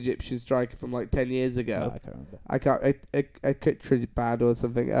big Egyptian striker from like 10 years ago. No, I can't remember. I could bad or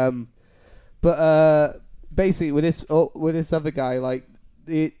something. But basically with this other guy, like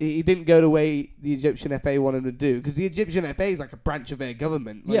he didn't go the way the Egyptian FA wanted him to do, because the Egyptian FA is like a branch of their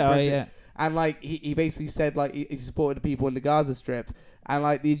government. Like Yeah, branch of- yeah. And like he basically said like he supported the people in the Gaza Strip, And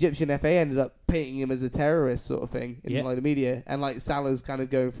like the Egyptian FA ended up painting him as a terrorist sort of thing in Yeah. like the media, and like Salah's kind of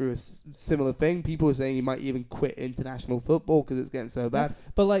going through a similar thing. People are saying he might even quit international football because it's getting so bad.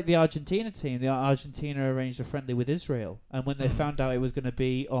 But like the Argentina team, the Argentina arranged a friendly with Israel, and when they found out it was going to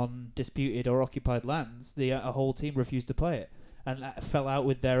be on disputed or occupied lands, the whole team refused to play it, and fell out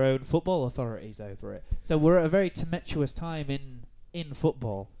with their own football authorities over it. So we're at a very tumultuous time in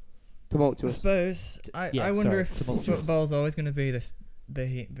football. I Tumultuous. suppose. Yeah, I wonder sorry, if tumultuous. football's always going to be this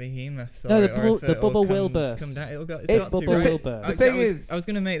behemoth. No, or the if it'll bubble will come burst. down. It's It- got bubble to, right? will burst. The thing is- I was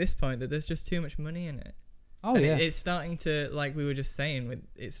going to make this point that there's just too much money in it. Oh And yeah. it's starting to, like we were just saying,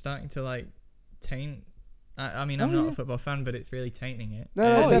 it's starting to like taint. I mean, I'm Oh, not yeah. a football fan, but it's really tainting it. No,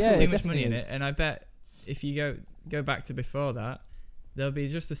 And no, there's definitely. too much definitely money in is. it, and I bet if you go back to before that, there'll be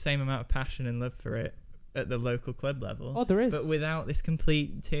just the same amount of passion and love for it at the local club level. Oh, there is. But without this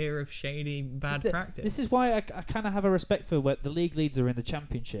complete tier of shady bad practice. This is why I kind of have a respect for what the league leads are in the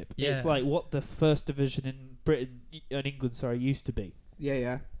Championship. Yeah. It's like what the first division in Britain and England, used to be.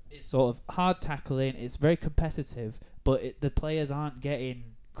 Yeah. It's sort of hard tackling. It's very competitive, but the players aren't getting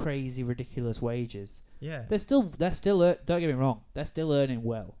crazy, ridiculous wages. Yeah. They're still don't get me wrong, they're still earning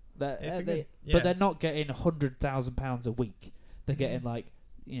well. It's a good- yeah. But they're not getting £100,000 a week. They're getting like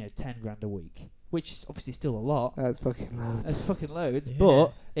 10 grand a week, which is obviously still a lot. That's fucking loads. That's fucking loads, Yeah.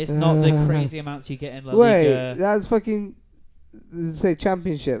 but it's not the crazy amounts you get in La Wait, Liga. that's fucking. Say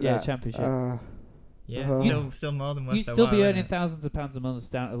championship. Yeah, that? Championship. Yeah, Uh-huh. still more than worth You'd their still while, be innit? earning thousands of pounds a month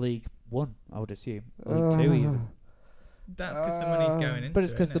down to League One, I would assume. Or League Two even. That's because the money's going into But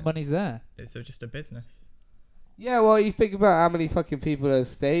it's because it, the innit? money's there. It's just a business. Yeah, well, you think about how many fucking people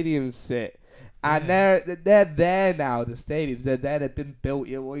those stadiums sit, and Yeah. they're there now. The stadiums, they're there. They've been built.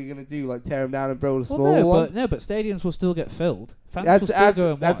 Yeah, what are you gonna do? Like tear them down and build a Well, smaller one? but stadiums will still get filled. Fans will still go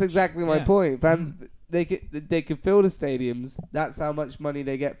and watch. That's exactly my Yeah. point. Fans, they could fill the stadiums. That's how much money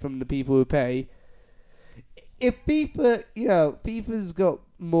they get from the people who pay. If FIFA, FIFA's got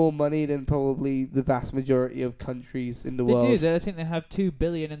more money than probably the vast majority of countries in the They world. do. I think they have $2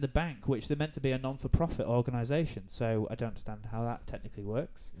 billion in the bank, which they're meant to be a non-for-profit organisation. So I don't understand how that technically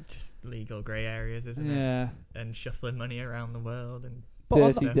works. Just legal grey areas, isn't it? Yeah. And shuffling money around the world and But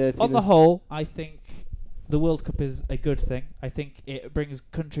Dirty, on dirtiness. the whole, I think the World Cup is a good thing. I think it brings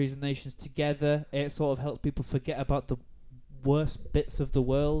countries and nations together. It sort of helps people forget about the worst bits of the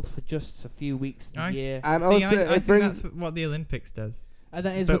world for just a few weeks a year. And See, also, I it think brings. that's what the Olympics does. And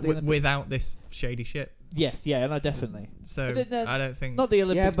that is But what the Olympics... without this shady shit. Yes, yeah, no, definitely. So But then, I don't think. Not the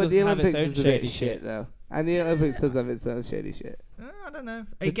Olympics Yeah, but doesn't the have Olympics its own is a bit shady shit though, and the Olympics does have its own shady shit. I don't know.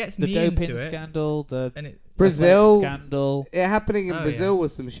 The- It gets the me doping into it. scandal, the And it, Brazil athletic scandal. It happening in Oh, Brazil yeah.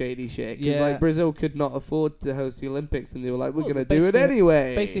 was some shady shit because Yeah. like Brazil could not afford to host the Olympics, and they were like, "We're Well, gonna do it basically-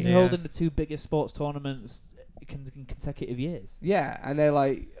 anyway." Basically Yeah. holding the two biggest sports tournaments in consecutive years. yeah, and they're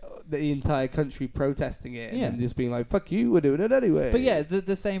like the entire country protesting it, Yeah. and just being like, "Fuck you, we're doing it anyway." But yeah,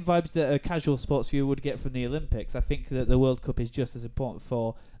 the same vibes that a casual sports viewer would get from the Olympics. I think that the World Cup is just as important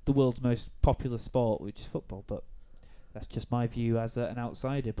for the world's most popular sport, which is football. But that's just my view as an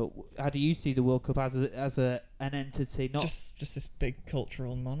outsider. But how do you see the World Cup as an entity? Not just this big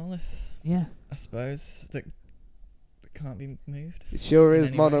cultural monolith, yeah. I suppose, that can't be moved. it sure in is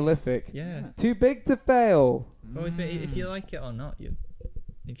any way. monolithic. Yeah. Too big to fail. Always been, if you like it or not,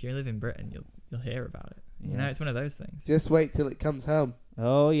 if you live in Britain, you'll hear about it. You know, it's one of those things. Just wait till it comes home.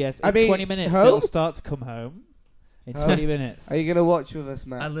 Oh yes. In I mean, 20 minutes, home? it'll start to come home. In Huh? 20 minutes. Are you gonna watch with us, I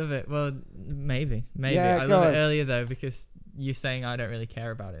Matt? love it. Well, maybe. Yeah, I go love on. it earlier though because you're saying I don't really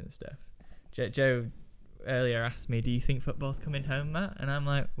care about it and stuff. Joe earlier asked me, "Do you think football's coming home, Matt?" And I'm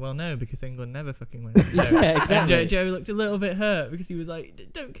like, "Well, no, because England never fucking wins." So. Yeah, exactly. And Joe looked a little bit hurt because he was like,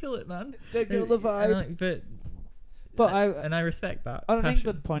 "Don't kill it, man. Don't kill the And vibe. I'm like, But I respect that. On an passion.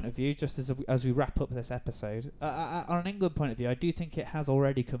 England point of view, just as we wrap up this episode, on an England point of view, I do think it has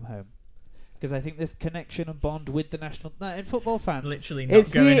already come home. Because I think this connection and bond with the national... in football fans... Literally not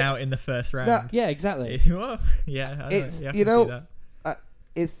It's going the- out in the first round. Yeah, exactly. Whoa. Yeah, It's- I you can know- see that.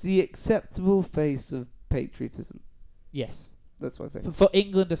 It's the acceptable face of patriotism. Yes. That's what I think. For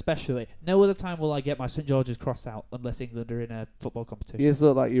England especially. No other time will I get my St George's cross out unless England are in a football competition. You just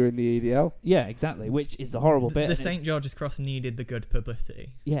look like you're in the EDL. Yeah, exactly. Which is a horrible bit. The and it's- St George's Cross needed the good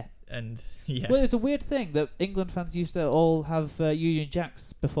publicity. Yeah. And, yeah. Well, it's a weird thing that England fans used to all have Union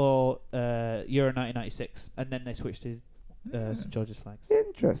Jacks before Euro 1996, and then they switched to St George's flags.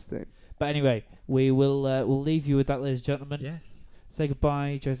 Interesting. But anyway, we'll leave you with that, ladies and gentlemen. Yes. Say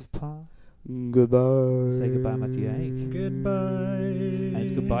goodbye, Joseph Parr. Goodbye. Say goodbye, Matthew Ake. Goodbye. And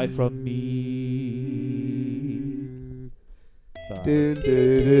it's goodbye from me. Dun, dun,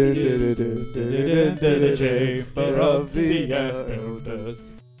 dun, dun, dun, dun, dun, dun, Chamber of the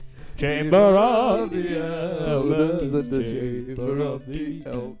Elders. Chamber of the Elders, Elders. and the Chamber of the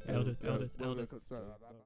Elders.